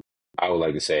 I would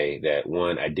like to say that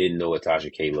one, I didn't know what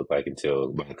Tasha K looked like until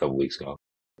about a couple weeks ago.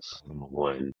 Number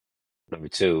one. Number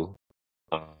two,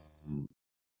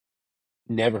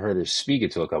 never heard her speak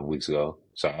until a couple weeks ago,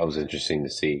 so that was interesting to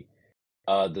see.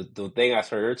 The thing I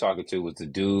heard her talking to was the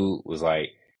dude was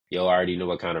like, "Yo, I already know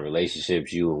what kind of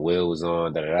relationships you and Will was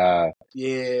on." Da da da.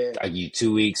 Yeah, I give you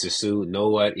 2 weeks to sue. Know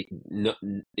what? No,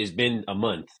 it's been a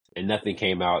month and nothing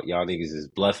came out. Y'all niggas is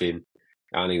bluffing.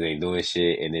 Y'all niggas ain't doing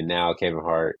shit. And then now Kevin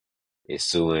Hart is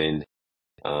suing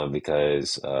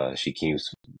because she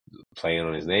keeps playing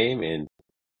on his name, and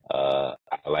I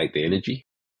like the energy.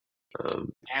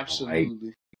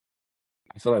 absolutely.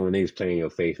 I feel like when niggas play in your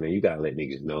face, man, you gotta let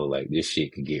niggas know like this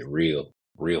shit could get real,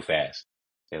 real fast.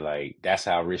 And like that's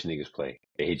how rich niggas play.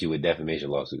 They hit you with defamation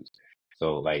lawsuits.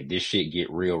 So like this shit get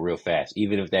real, real fast.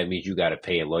 Even if that means you gotta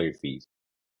pay in lawyer fees.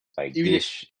 Like Even if,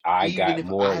 this, I even got if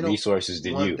more I don't, resources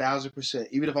than you. 1000%.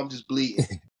 Even if I'm just bleeding,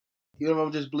 even if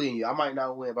I'm just bleeding you, I might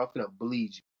not win, but I'm gonna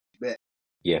bleed you. Bet.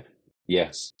 Yeah,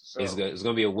 yeah. So It's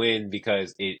gonna be a win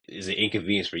because it is an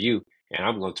inconvenience for you, and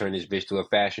I'm gonna turn this bitch to a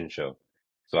fashion show.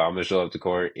 So I'm gonna show up to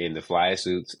court in the fly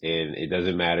suits, and it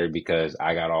doesn't matter because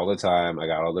I got all the time, I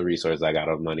got all the resources, I got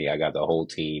all the money, I got the whole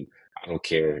team. I don't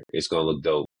care. It's gonna look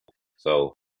dope.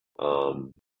 So,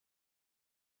 um,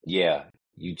 yeah,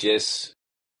 you just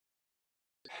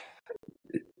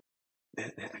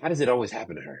how does it always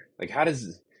happen to her? Like, how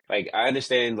does like I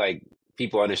understand like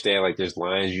people understand like there's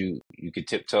lines you could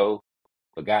tiptoe,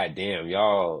 but goddamn,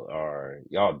 y'all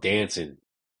dancing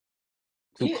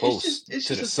too yeah, close it's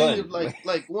to just the a thing of sun.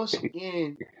 like once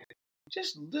again,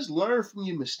 just learn from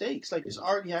your mistakes. Like it's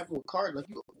already happened with Cardi. Like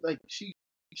you, like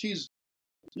she's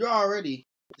you're already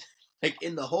like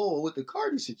in the hole with the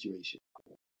Cardi situation.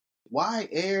 Why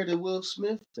air the Will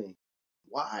Smith thing?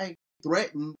 Why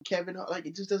threaten Kevin Hart? Like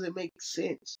it just doesn't make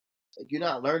sense. Like you're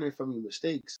not learning from your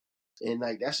mistakes, and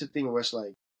like that's the thing where it's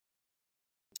like,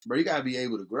 bro, you gotta be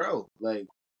able to grow. Like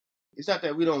it's not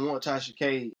that we don't want Tasha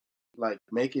K like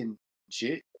making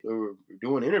shit or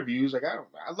doing interviews. Like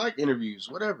I like interviews,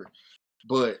 whatever.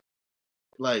 But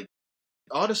like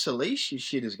all the salacious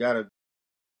shit has gotta.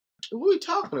 What are we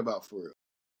talking about for real?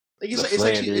 Like The it's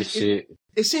like slander shit.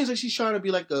 it seems like she's trying to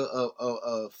be like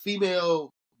a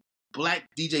female black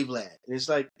DJ Vlad, and it's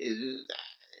like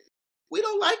we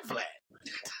don't like Vlad.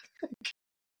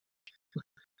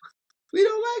 We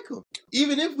don't like him.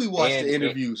 Even if we watch and the and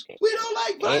interviews, we don't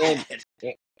like and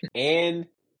Vlad. and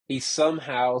he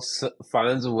somehow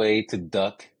finds a way to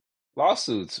duck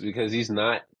lawsuits because he's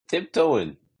not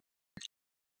tiptoeing.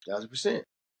 1000%.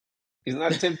 He's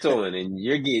not tiptoeing, and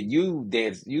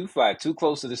you fly too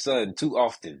close to the sun too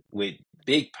often with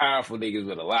big, powerful niggas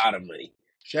with a lot of money,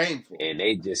 Shameful. and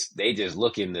they just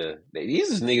look into these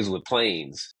is niggas with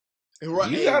planes. Do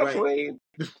Right, you hey, got a right. plane?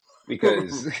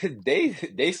 Because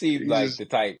they seem He's like just the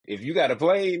type. If you got a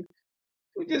plane,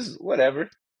 we just whatever.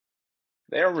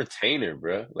 They're a retainer,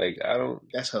 bro. Like I don't.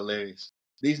 that's hilarious.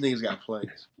 These niggas got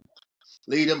planes.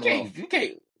 Leave them alone. You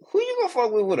can't. Who you gonna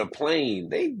fuck with a plane?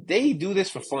 They do this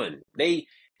for fun. They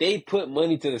put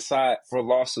money to the side for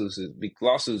lawsuits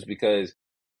because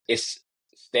it's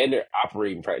standard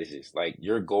operating practices. Like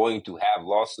you're going to have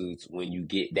lawsuits when you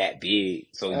get that big,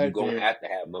 so you God gonna damn. have to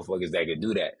have motherfuckers that can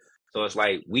do that. So it's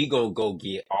like we gonna go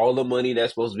get all the money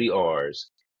that's supposed to be ours,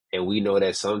 and we know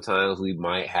that sometimes we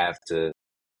might have to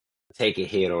take a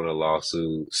hit on a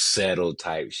lawsuit, settle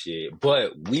type shit.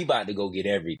 But we about to go get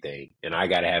everything, and I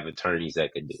gotta have attorneys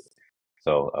that can do it.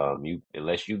 So you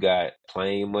unless you got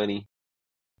plain money,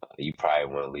 you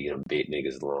probably want to leave them big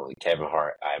niggas alone. Kevin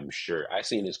Hart, I'm sure. I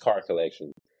seen his car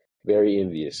collection. Very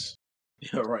envious.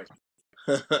 Yeah, right.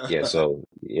 Yeah, so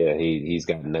yeah, he's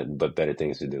got nothing but better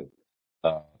things to do.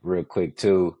 Real quick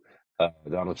too.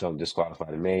 Donald Trump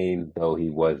disqualified in Maine, though he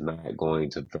was not going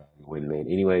to try to win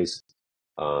Maine anyways.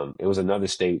 It was another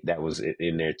state that was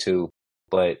in there too.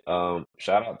 But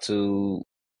shout out to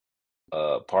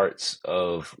parts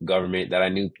of government that I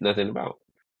knew nothing about.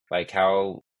 Like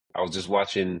how I was just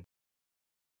watching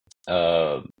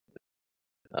uh,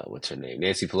 what's her name?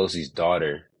 Nancy Pelosi's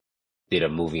daughter did a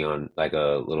movie on like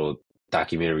a little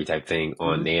documentary type thing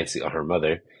on Nancy, on her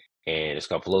mother, and it's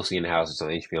called Pelosi in the House. It's on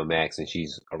HBO Max, and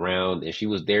she's around, and she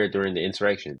was there during the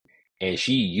insurrection, and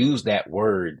she used that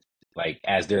word like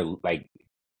as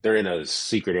they're in a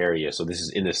secret area, so this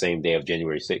is in the same day of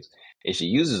January 6th, and she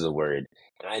uses a word,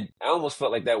 and I almost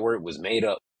felt like that word was made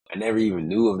up. I never even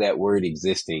knew of that word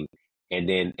existing, and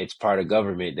then it's part of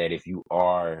government that if you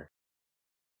are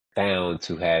found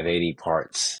to have any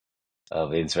parts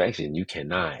of insurrection, you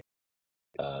cannot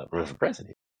run for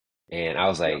president. And I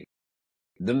was like,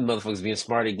 them motherfuckers being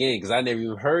smart again, because I never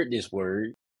even heard this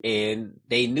word. And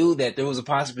they knew that there was a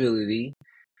possibility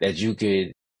that you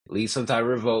could lead some type of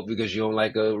revolt because you don't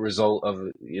like a result of,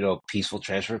 peaceful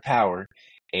transfer of power.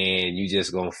 And you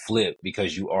just gonna flip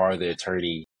because you are the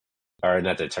attorney, or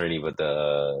not the attorney, but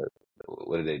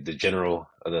what are they, the general,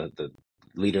 or the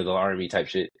leader of the army type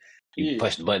shit. You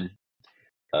push the button.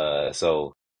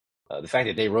 So the fact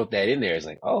that they wrote that in there is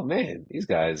like, oh man, these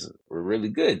guys were really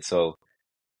good. So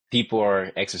people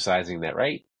are exercising that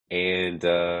right, and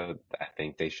I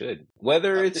think they should.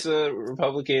 Whether it's a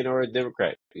Republican or a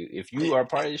Democrat, if you are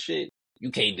part of the shit,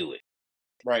 you can't do it.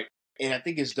 Right. And I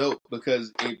think it's dope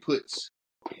because it puts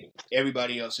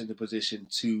everybody else in the position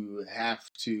to have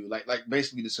to, like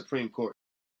basically the Supreme Court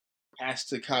has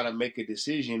to kind of make a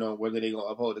decision on whether they're going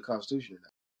to uphold the Constitution or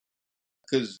not.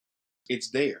 Because it's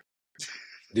there.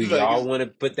 Do y'all want to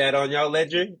put that on y'all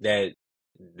ledger that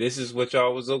this is what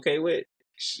y'all was okay with?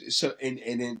 So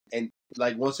and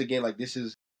like once again, like this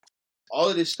is all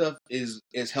of this stuff is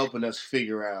helping us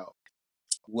figure out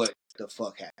what the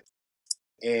fuck happened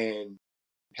and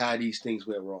how these things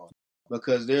went wrong.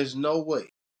 Because there's no way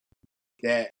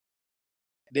that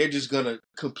they're just gonna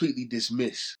completely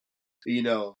dismiss,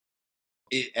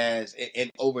 it as and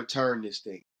overturn this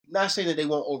thing. Not saying that they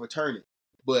won't overturn it,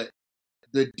 but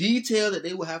the detail that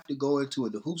they will have to go into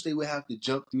and the hoops they will have to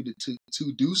jump through to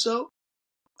do so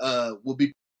will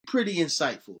be pretty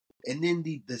insightful. And then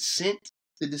the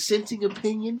dissenting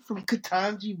opinion from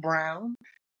Ketanji Brown.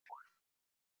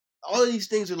 All of these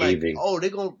things are like, they're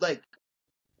gonna like.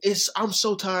 I'm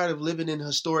so tired of living in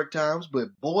historic times, but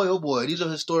boy, oh boy, these are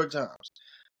historic times.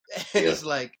 And it's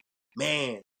like,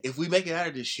 man, if we make it out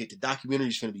of this shit, the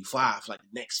documentary's gonna be fire for like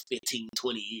the next 15,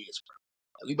 20 years, bro.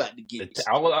 Like, we about to get this.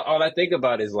 All I think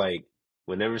about is like,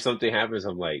 whenever something happens,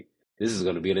 I'm like, this is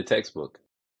gonna be in a textbook.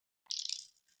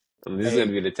 This is going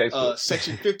to be the textbook.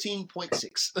 Section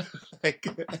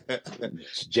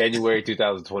 15.6. January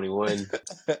 2021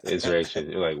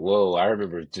 insurrection. You're like, whoa, I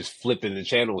remember just flipping the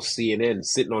channel with CNN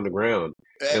sitting on the ground.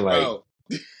 And like, I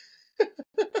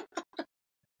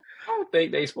don't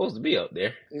think they supposed to be up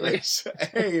there. Like,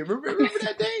 hey, remember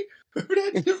that day?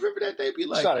 Remember that day? Be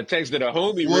like, started texting a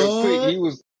homie real quick.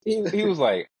 He was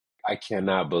like, I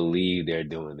cannot believe they're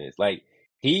doing this. Like,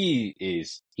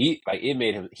 it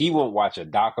made him, he won't watch a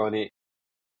doc on it.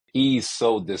 He's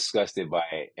so disgusted by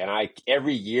it. And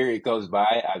every year it goes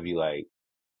by, I'd be like,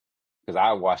 because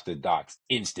I watch the docs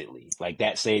instantly, like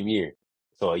that same year.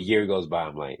 So a year goes by,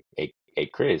 I'm like, hey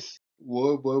Chris.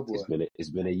 Boy. It's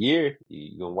been a year.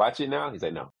 You gonna watch it now? He's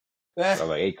like, no. So I'm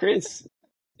like, hey Chris,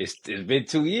 it's been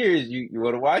 2 years. You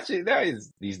want to watch it now?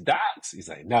 It's these docs. He's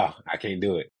like, no, I can't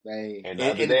do it. Hey. And the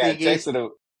other day I texted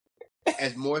him.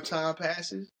 As more time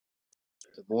passes,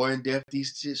 the more in depth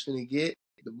these shit's finna get,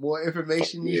 the more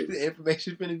information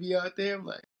finna be out there. I'm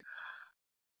like,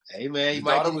 hey man, you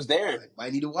might need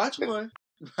to watch one.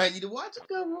 You might need to watch a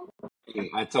couple.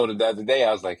 I told him the other day,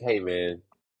 I was like, hey man,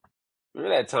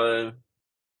 remember that time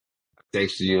I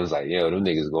texted you? I was like, yo, them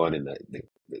niggas going in the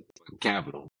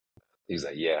Capitol. He's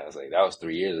like, yeah. I was like, that was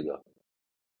 3 years ago.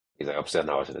 He's like, I'm still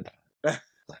not watching the doc.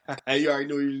 You already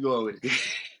knew where you was going with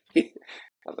it.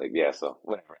 I was like, yeah, so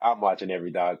whatever. I'm watching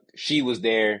every doc. She was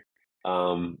there.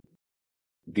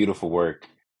 Beautiful work.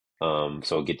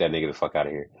 So get that nigga the fuck out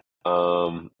of here.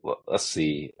 Well, let's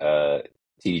see.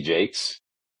 T.D. Jakes.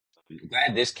 I'm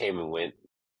glad this came and went.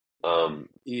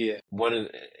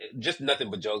 Just nothing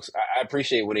but jokes. I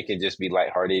appreciate when it can just be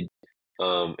lighthearted,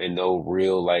 and no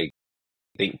real like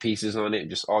think pieces on it,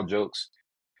 just all jokes.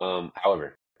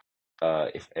 However,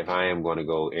 if I am going to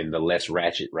go in the less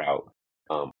ratchet route,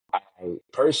 I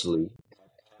personally,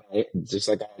 just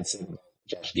like I had said about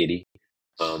Josh Giddey,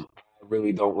 I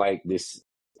really don't like this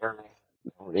era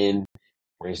that we're in,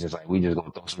 where it's just like we just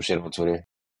gonna throw some shit on Twitter.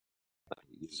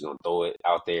 just gonna throw it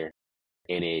out there,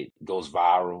 and it goes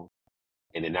viral,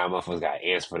 and then now motherfuckers got to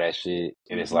answer for that shit,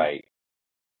 and it's like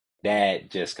that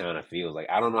just kind of feels like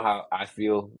I don't know how I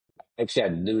feel. Actually, I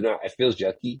do not. It feels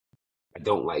yucky. I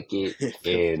don't like it,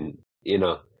 and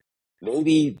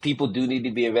maybe people do need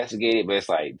to be investigated, but it's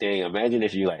like, dang, imagine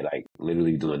if you like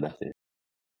literally doing nothing.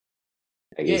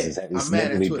 Like Yeah, it's I'm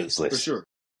mad at literally Twitter for baseless. sure.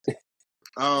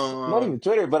 Not even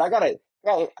Twitter, but I got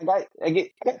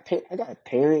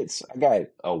parents, I got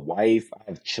a wife, I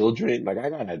have children. Like I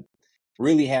gotta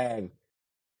really have.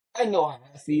 I know how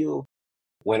I feel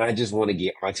when I just want to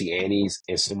get Auntie Annie's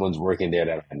and someone's working there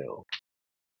that I know.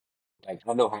 Like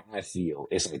I know how I feel.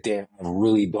 It's like, damn, I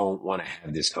really don't want to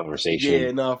have this conversation.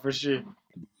 Yeah, no, for sure.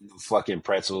 Fucking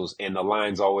pretzels, and the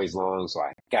line's always long, so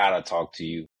I gotta talk to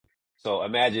you. So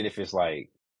imagine if it's like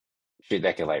shit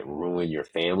that could like ruin your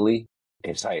family.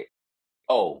 It's like,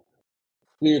 oh,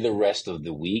 clear the rest of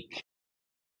the week.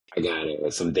 I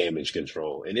got some damage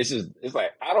control, and it's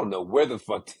like I don't know where the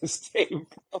fuck this came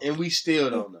from. And we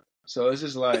still don't know. So it's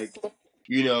just like,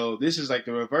 this is like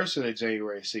the reverse of the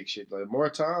January 6th shit. Like, the more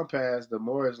time passed, the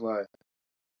more it's like,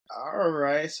 all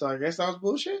right, so I guess that was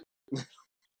bullshit.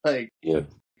 Like, Yeah.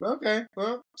 Okay,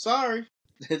 well, sorry.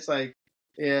 It's like,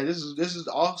 yeah, this is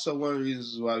also one of the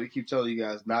reasons why we keep telling you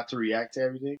guys not to react to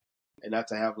everything and not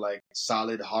to have like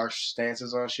solid, harsh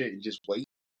stances on shit and just wait.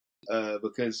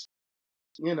 Because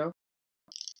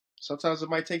sometimes it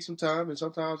might take some time, and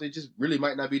sometimes it just really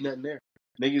might not be nothing there.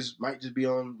 Niggas might just be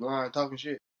online talking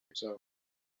shit. So,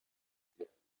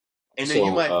 and then you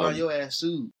So might find your ass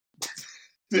sued.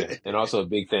 yeah, and also a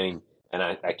big thing, and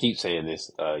I keep saying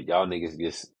this, y'all niggas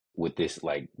just with this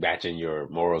like matching your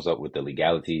morals up with the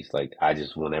legalities. Like I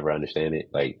just won't ever understand it.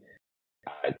 Like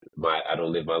I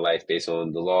don't live my life based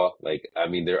on the law. Like I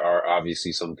mean, there are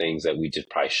obviously some things that we just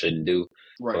probably shouldn't do.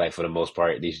 Right. But like for the most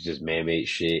part, these are just man-made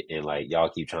shit, and like y'all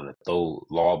keep trying to throw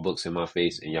law books in my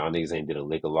face, and y'all niggas ain't did a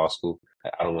lick of law school.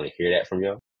 I don't want to hear that from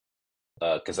y'all.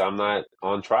 Because I'm not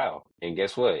on trial. And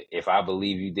guess what? If I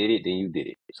believe you did it, then you did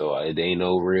it. So there ain't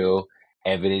no real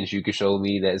evidence you can show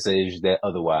me that says that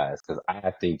otherwise. Because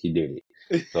I think you did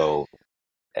it. So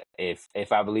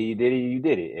if I believe you did it, you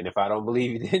did it. And if I don't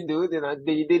believe you didn't do it,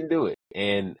 then you didn't do it.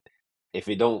 And if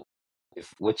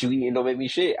what you eating don't make me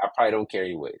shit, I probably don't care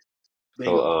anyways.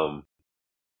 Bingo. So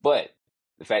but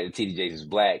the fact that TD Jakes is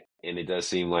black, and it does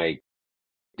seem like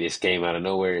this came out of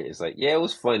nowhere. It's like, yeah, it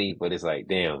was funny, but it's like,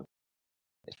 damn.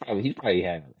 He probably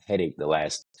had a headache the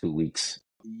last 2 weeks.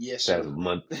 Yes, Last sir.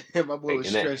 month. My boy was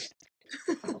stressed.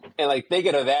 And like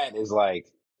thinking of that is like,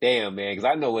 damn man, because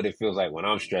I know what it feels like when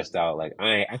I'm stressed out. Like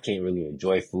I can't really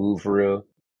enjoy food for real,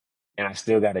 and I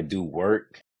still got to do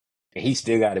work, and he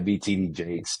still got to be TD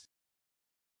Jakes,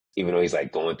 even though he's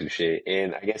like going through shit.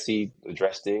 And I guess he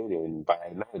addressed it, and by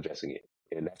not addressing it,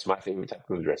 and that's my favorite type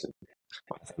of addressing.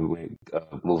 My favorite way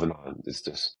of moving on is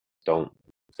just don't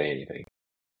say anything.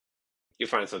 You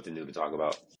find something new to talk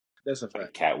about. That's a fact.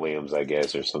 Like Cat Williams, I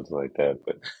guess, or something like that.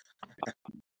 But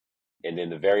and then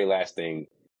the very last thing,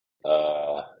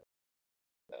 uh,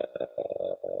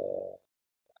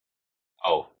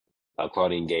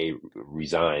 Claudine Gay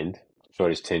resigned,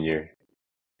 shortest tenure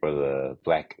for the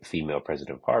black female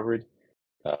president of Harvard.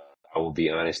 I will be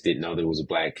honest, didn't know there was a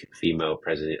black female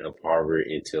president of Harvard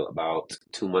until about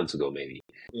 2 months ago, maybe.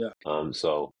 Yeah.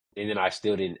 So, and then I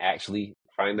still didn't actually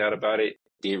find out about it.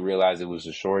 Did realize it was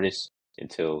the shortest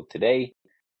until today.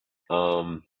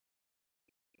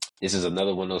 This is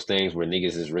another one of those things where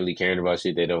niggas is really caring about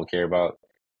shit they don't care about.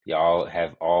 Y'all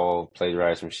have all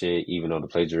plagiarized some shit, even though the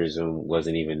plagiarism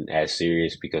wasn't even as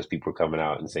serious because people were coming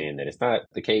out and saying that it's not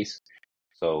the case.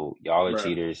 So y'all are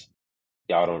cheaters.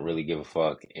 Y'all don't really give a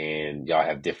fuck, and y'all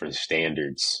have different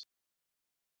standards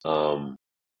for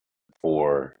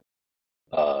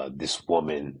this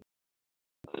woman.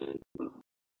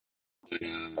 I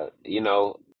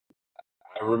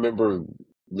remember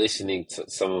listening to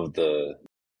some of the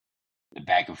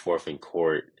back and forth in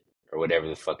court or whatever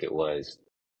the fuck it was.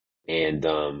 And,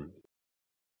 I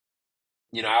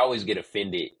always get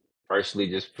offended personally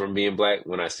just from being black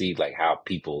when I see like how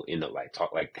people end up like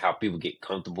like how people get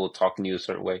comfortable talking to you a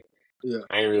certain way. Yeah.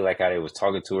 I didn't really like how they was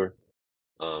talking to her.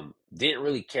 Didn't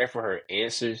really care for her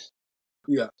answers.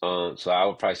 Yeah. So I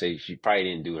would probably say she probably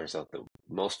didn't do herself the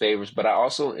most favors, but I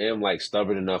also am like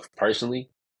stubborn enough personally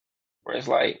where it's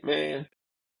like, man,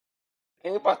 I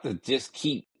ain't about to just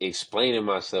keep explaining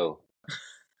myself.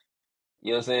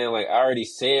 You know what I'm saying? Like I already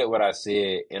said what I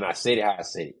said, and I said it how I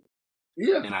said it.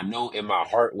 Yeah. And I know in my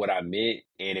heart what I meant.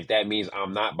 And if that means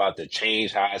I'm not about to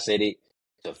change how I said it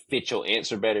to fit your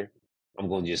answer better, I'm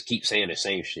going to just keep saying the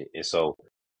same shit. And so,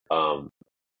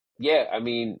 yeah, I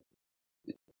mean,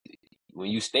 when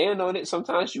you stand on it,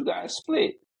 sometimes you guys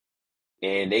split.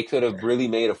 And they could have really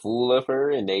made a fool of her,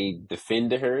 and they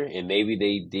defended her, and maybe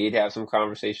they did have some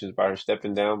conversations about her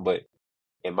stepping down. But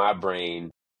in my brain,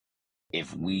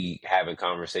 if we having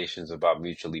conversations about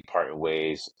mutually parting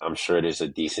ways, I'm sure there's a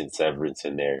decent severance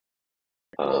in there.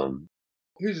 Well,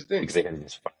 here's the thing. Because they can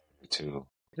just fire her too.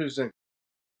 Here's the thing.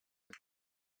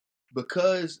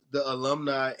 Because the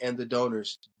alumni and the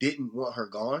donors didn't want her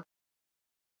gone,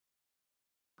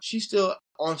 she's still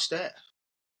on staff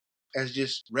as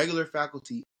just regular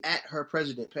faculty at her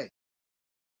president pay.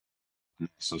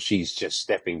 So she's just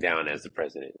stepping down as the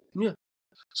president. Yeah.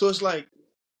 So it's like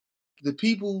the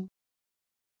people.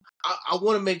 I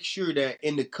want to make sure that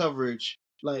in the coverage,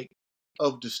 like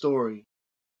of the story,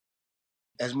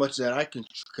 as much that I can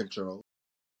control,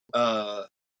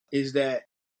 is that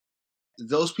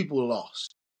those people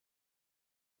lost.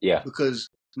 Yeah. Because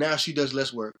now she does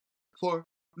less work for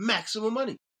maximum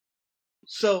money.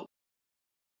 So,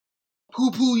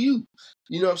 poo you.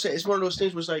 You know what I'm saying? It's one of those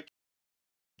things where it's like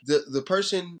the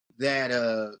person that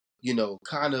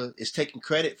kind of is taking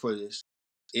credit for this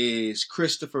is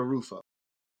Christopher Rufo,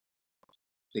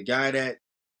 the guy that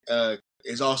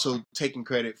is also taking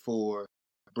credit for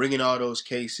bringing all those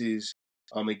cases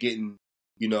and getting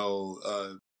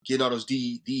getting all those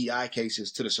DEI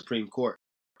cases to the Supreme Court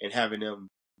and having them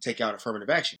take out affirmative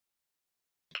action.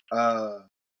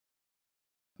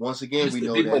 Once again, Who's we the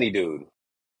know big that money dude.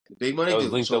 the big money That was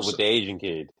dude linked up with the Asian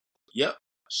kid. Yep.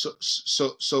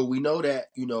 So we know that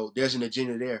there's an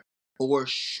agenda there for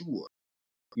sure.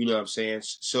 You know what I'm saying?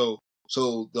 So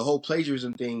the whole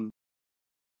plagiarism thing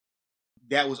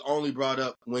that was only brought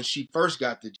up when she first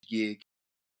got the gig.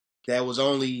 That was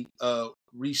only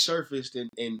resurfaced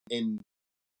and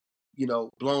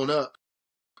blown up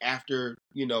after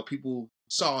people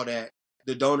saw that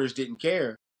the donors didn't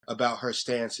care about her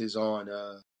stances on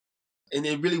and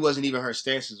it really wasn't even her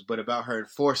stances, but about her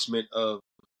enforcement of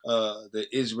the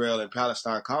Israel and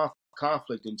Palestine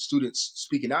conflict and students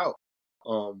speaking out.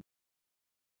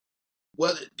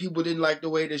 Whether people didn't like the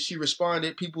way that she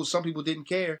responded, some people didn't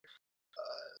care.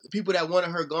 The people that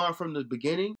wanted her gone from the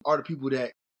beginning are the people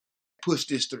that pushed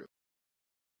this through.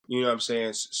 You know what I'm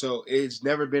saying? So it's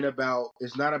never been about.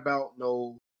 It's not about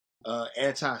no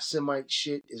anti-Semite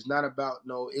shit. It's not about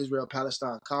no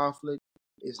Israel-Palestine conflict.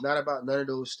 It's not about none of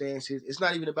those stances. It's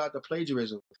not even about the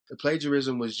plagiarism. The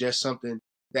plagiarism was just something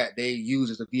that they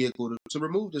used as a vehicle to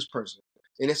remove this person.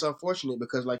 And it's unfortunate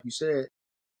because, like you said,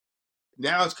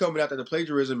 now it's coming out that the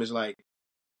plagiarism is like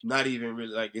not even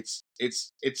really like it's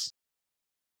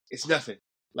nothing.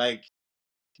 Like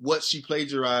what she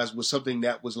plagiarized was something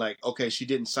that was like, okay, she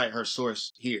didn't cite her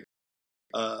source here.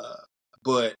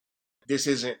 But this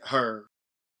isn't her.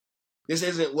 This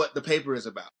isn't what the paper is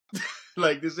about.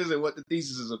 Like, this isn't what the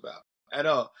thesis is about at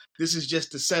all. This is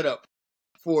just the setup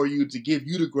for you to give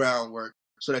you the groundwork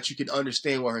so that you can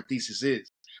understand what her thesis is.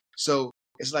 So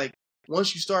it's like,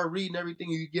 once you start reading everything,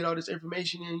 you get all this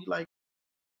information and you're like,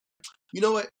 you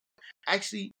know what?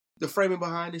 Actually, the framing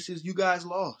behind this is you guys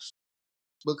lost.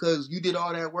 Because you did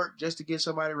all that work just to get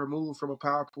somebody removed from a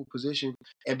powerful position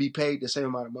and be paid the same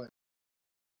amount of money.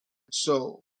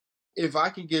 So if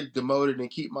I can get demoted and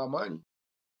keep my money,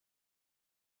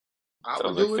 I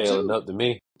would do it failing too. up to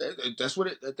me. That's what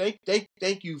it.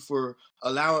 Thank you for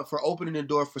opening the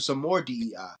door for some more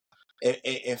DEI.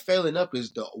 And failing up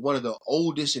is one of the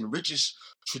oldest and richest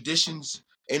traditions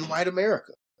in white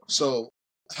America. So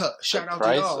shout out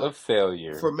to y'all of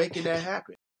failure for making that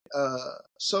happen.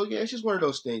 So yeah, it's just one of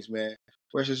those things, man.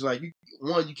 Where it's just like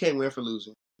you can't win for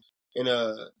losing, and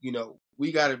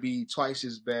we got to be twice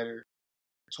as better,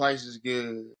 twice as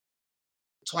good,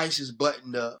 twice as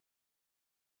buttoned up,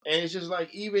 and it's just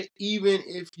like even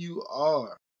if you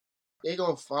are, they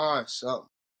gonna find something.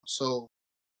 So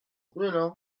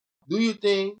do your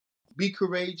thing, be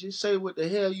courageous, say what the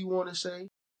hell you want to say,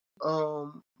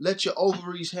 let your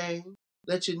ovaries hang,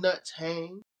 let your nuts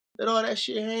hang. Let all that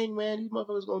shit hang, man. These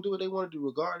motherfuckers gonna do what they want to do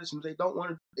regardless. And if they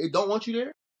don't want you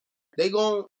there, they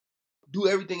gonna do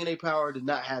everything in their power to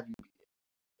not have you be there.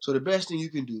 So the best thing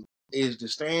you can do is to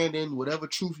stand in whatever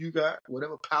truth you got,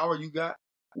 whatever power you got,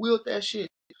 wield that shit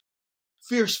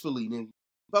fiercely, nigga.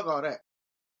 Fuck all that.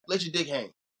 Let your dick hang.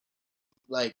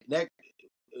 Like that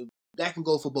can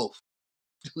go for both.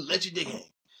 Let your dick hang.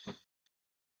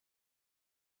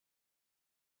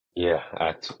 Yeah,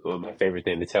 my favorite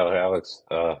thing to tell her, Alex,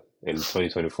 in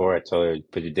 2024, I told her,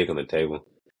 put your dick on the table.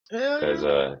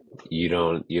 Because you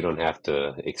don't have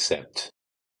to accept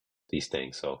these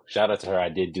things. So shout out to her. I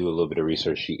did do a little bit of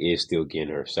research. She is still getting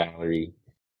her salary,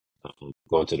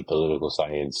 going to the political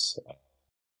science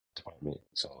department.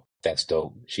 So that's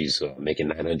dope. She's making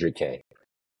 900K.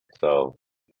 So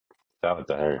shout out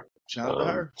to her. Shout out to Um,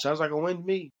 her. Sounds like a win to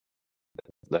me.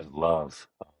 let's love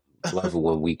it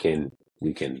when we can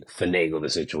finagle the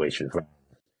situation for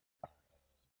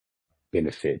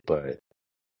benefit. But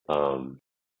um,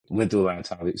 went through a lot of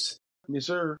topics. Yes,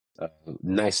 sir.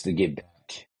 Nice to get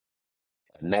back.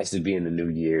 Nice to be in the new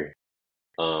year.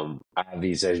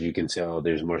 Obvious as you can tell,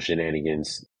 there's more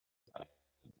shenanigans.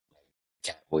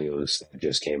 Cat Williams that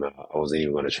just came out. I wasn't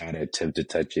even going to try to attempt to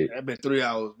touch it. That been 3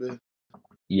 hours, man.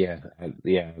 Yeah.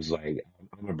 I was like,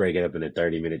 I'm gonna break it up into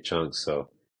 30-minute chunks. So,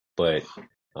 but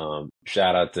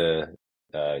shout out to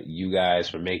you guys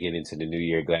for making it into the new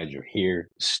year. Glad you're here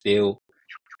still.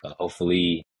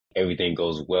 Hopefully everything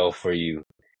goes well for you,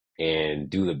 and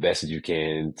do the best that you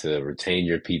can to retain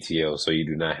your PTO so you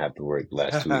do not have to work the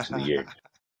last 2 weeks of the year.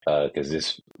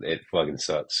 Because it fucking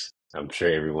sucks. I'm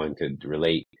sure everyone could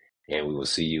relate, and we will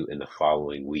see you in the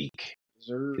following week. Yes,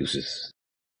 sir. Deuces.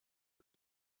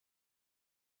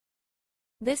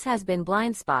 This has been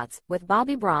Blind Spots with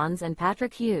Bobby Bronz and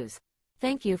Patrick Hughes.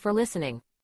 Thank you for listening.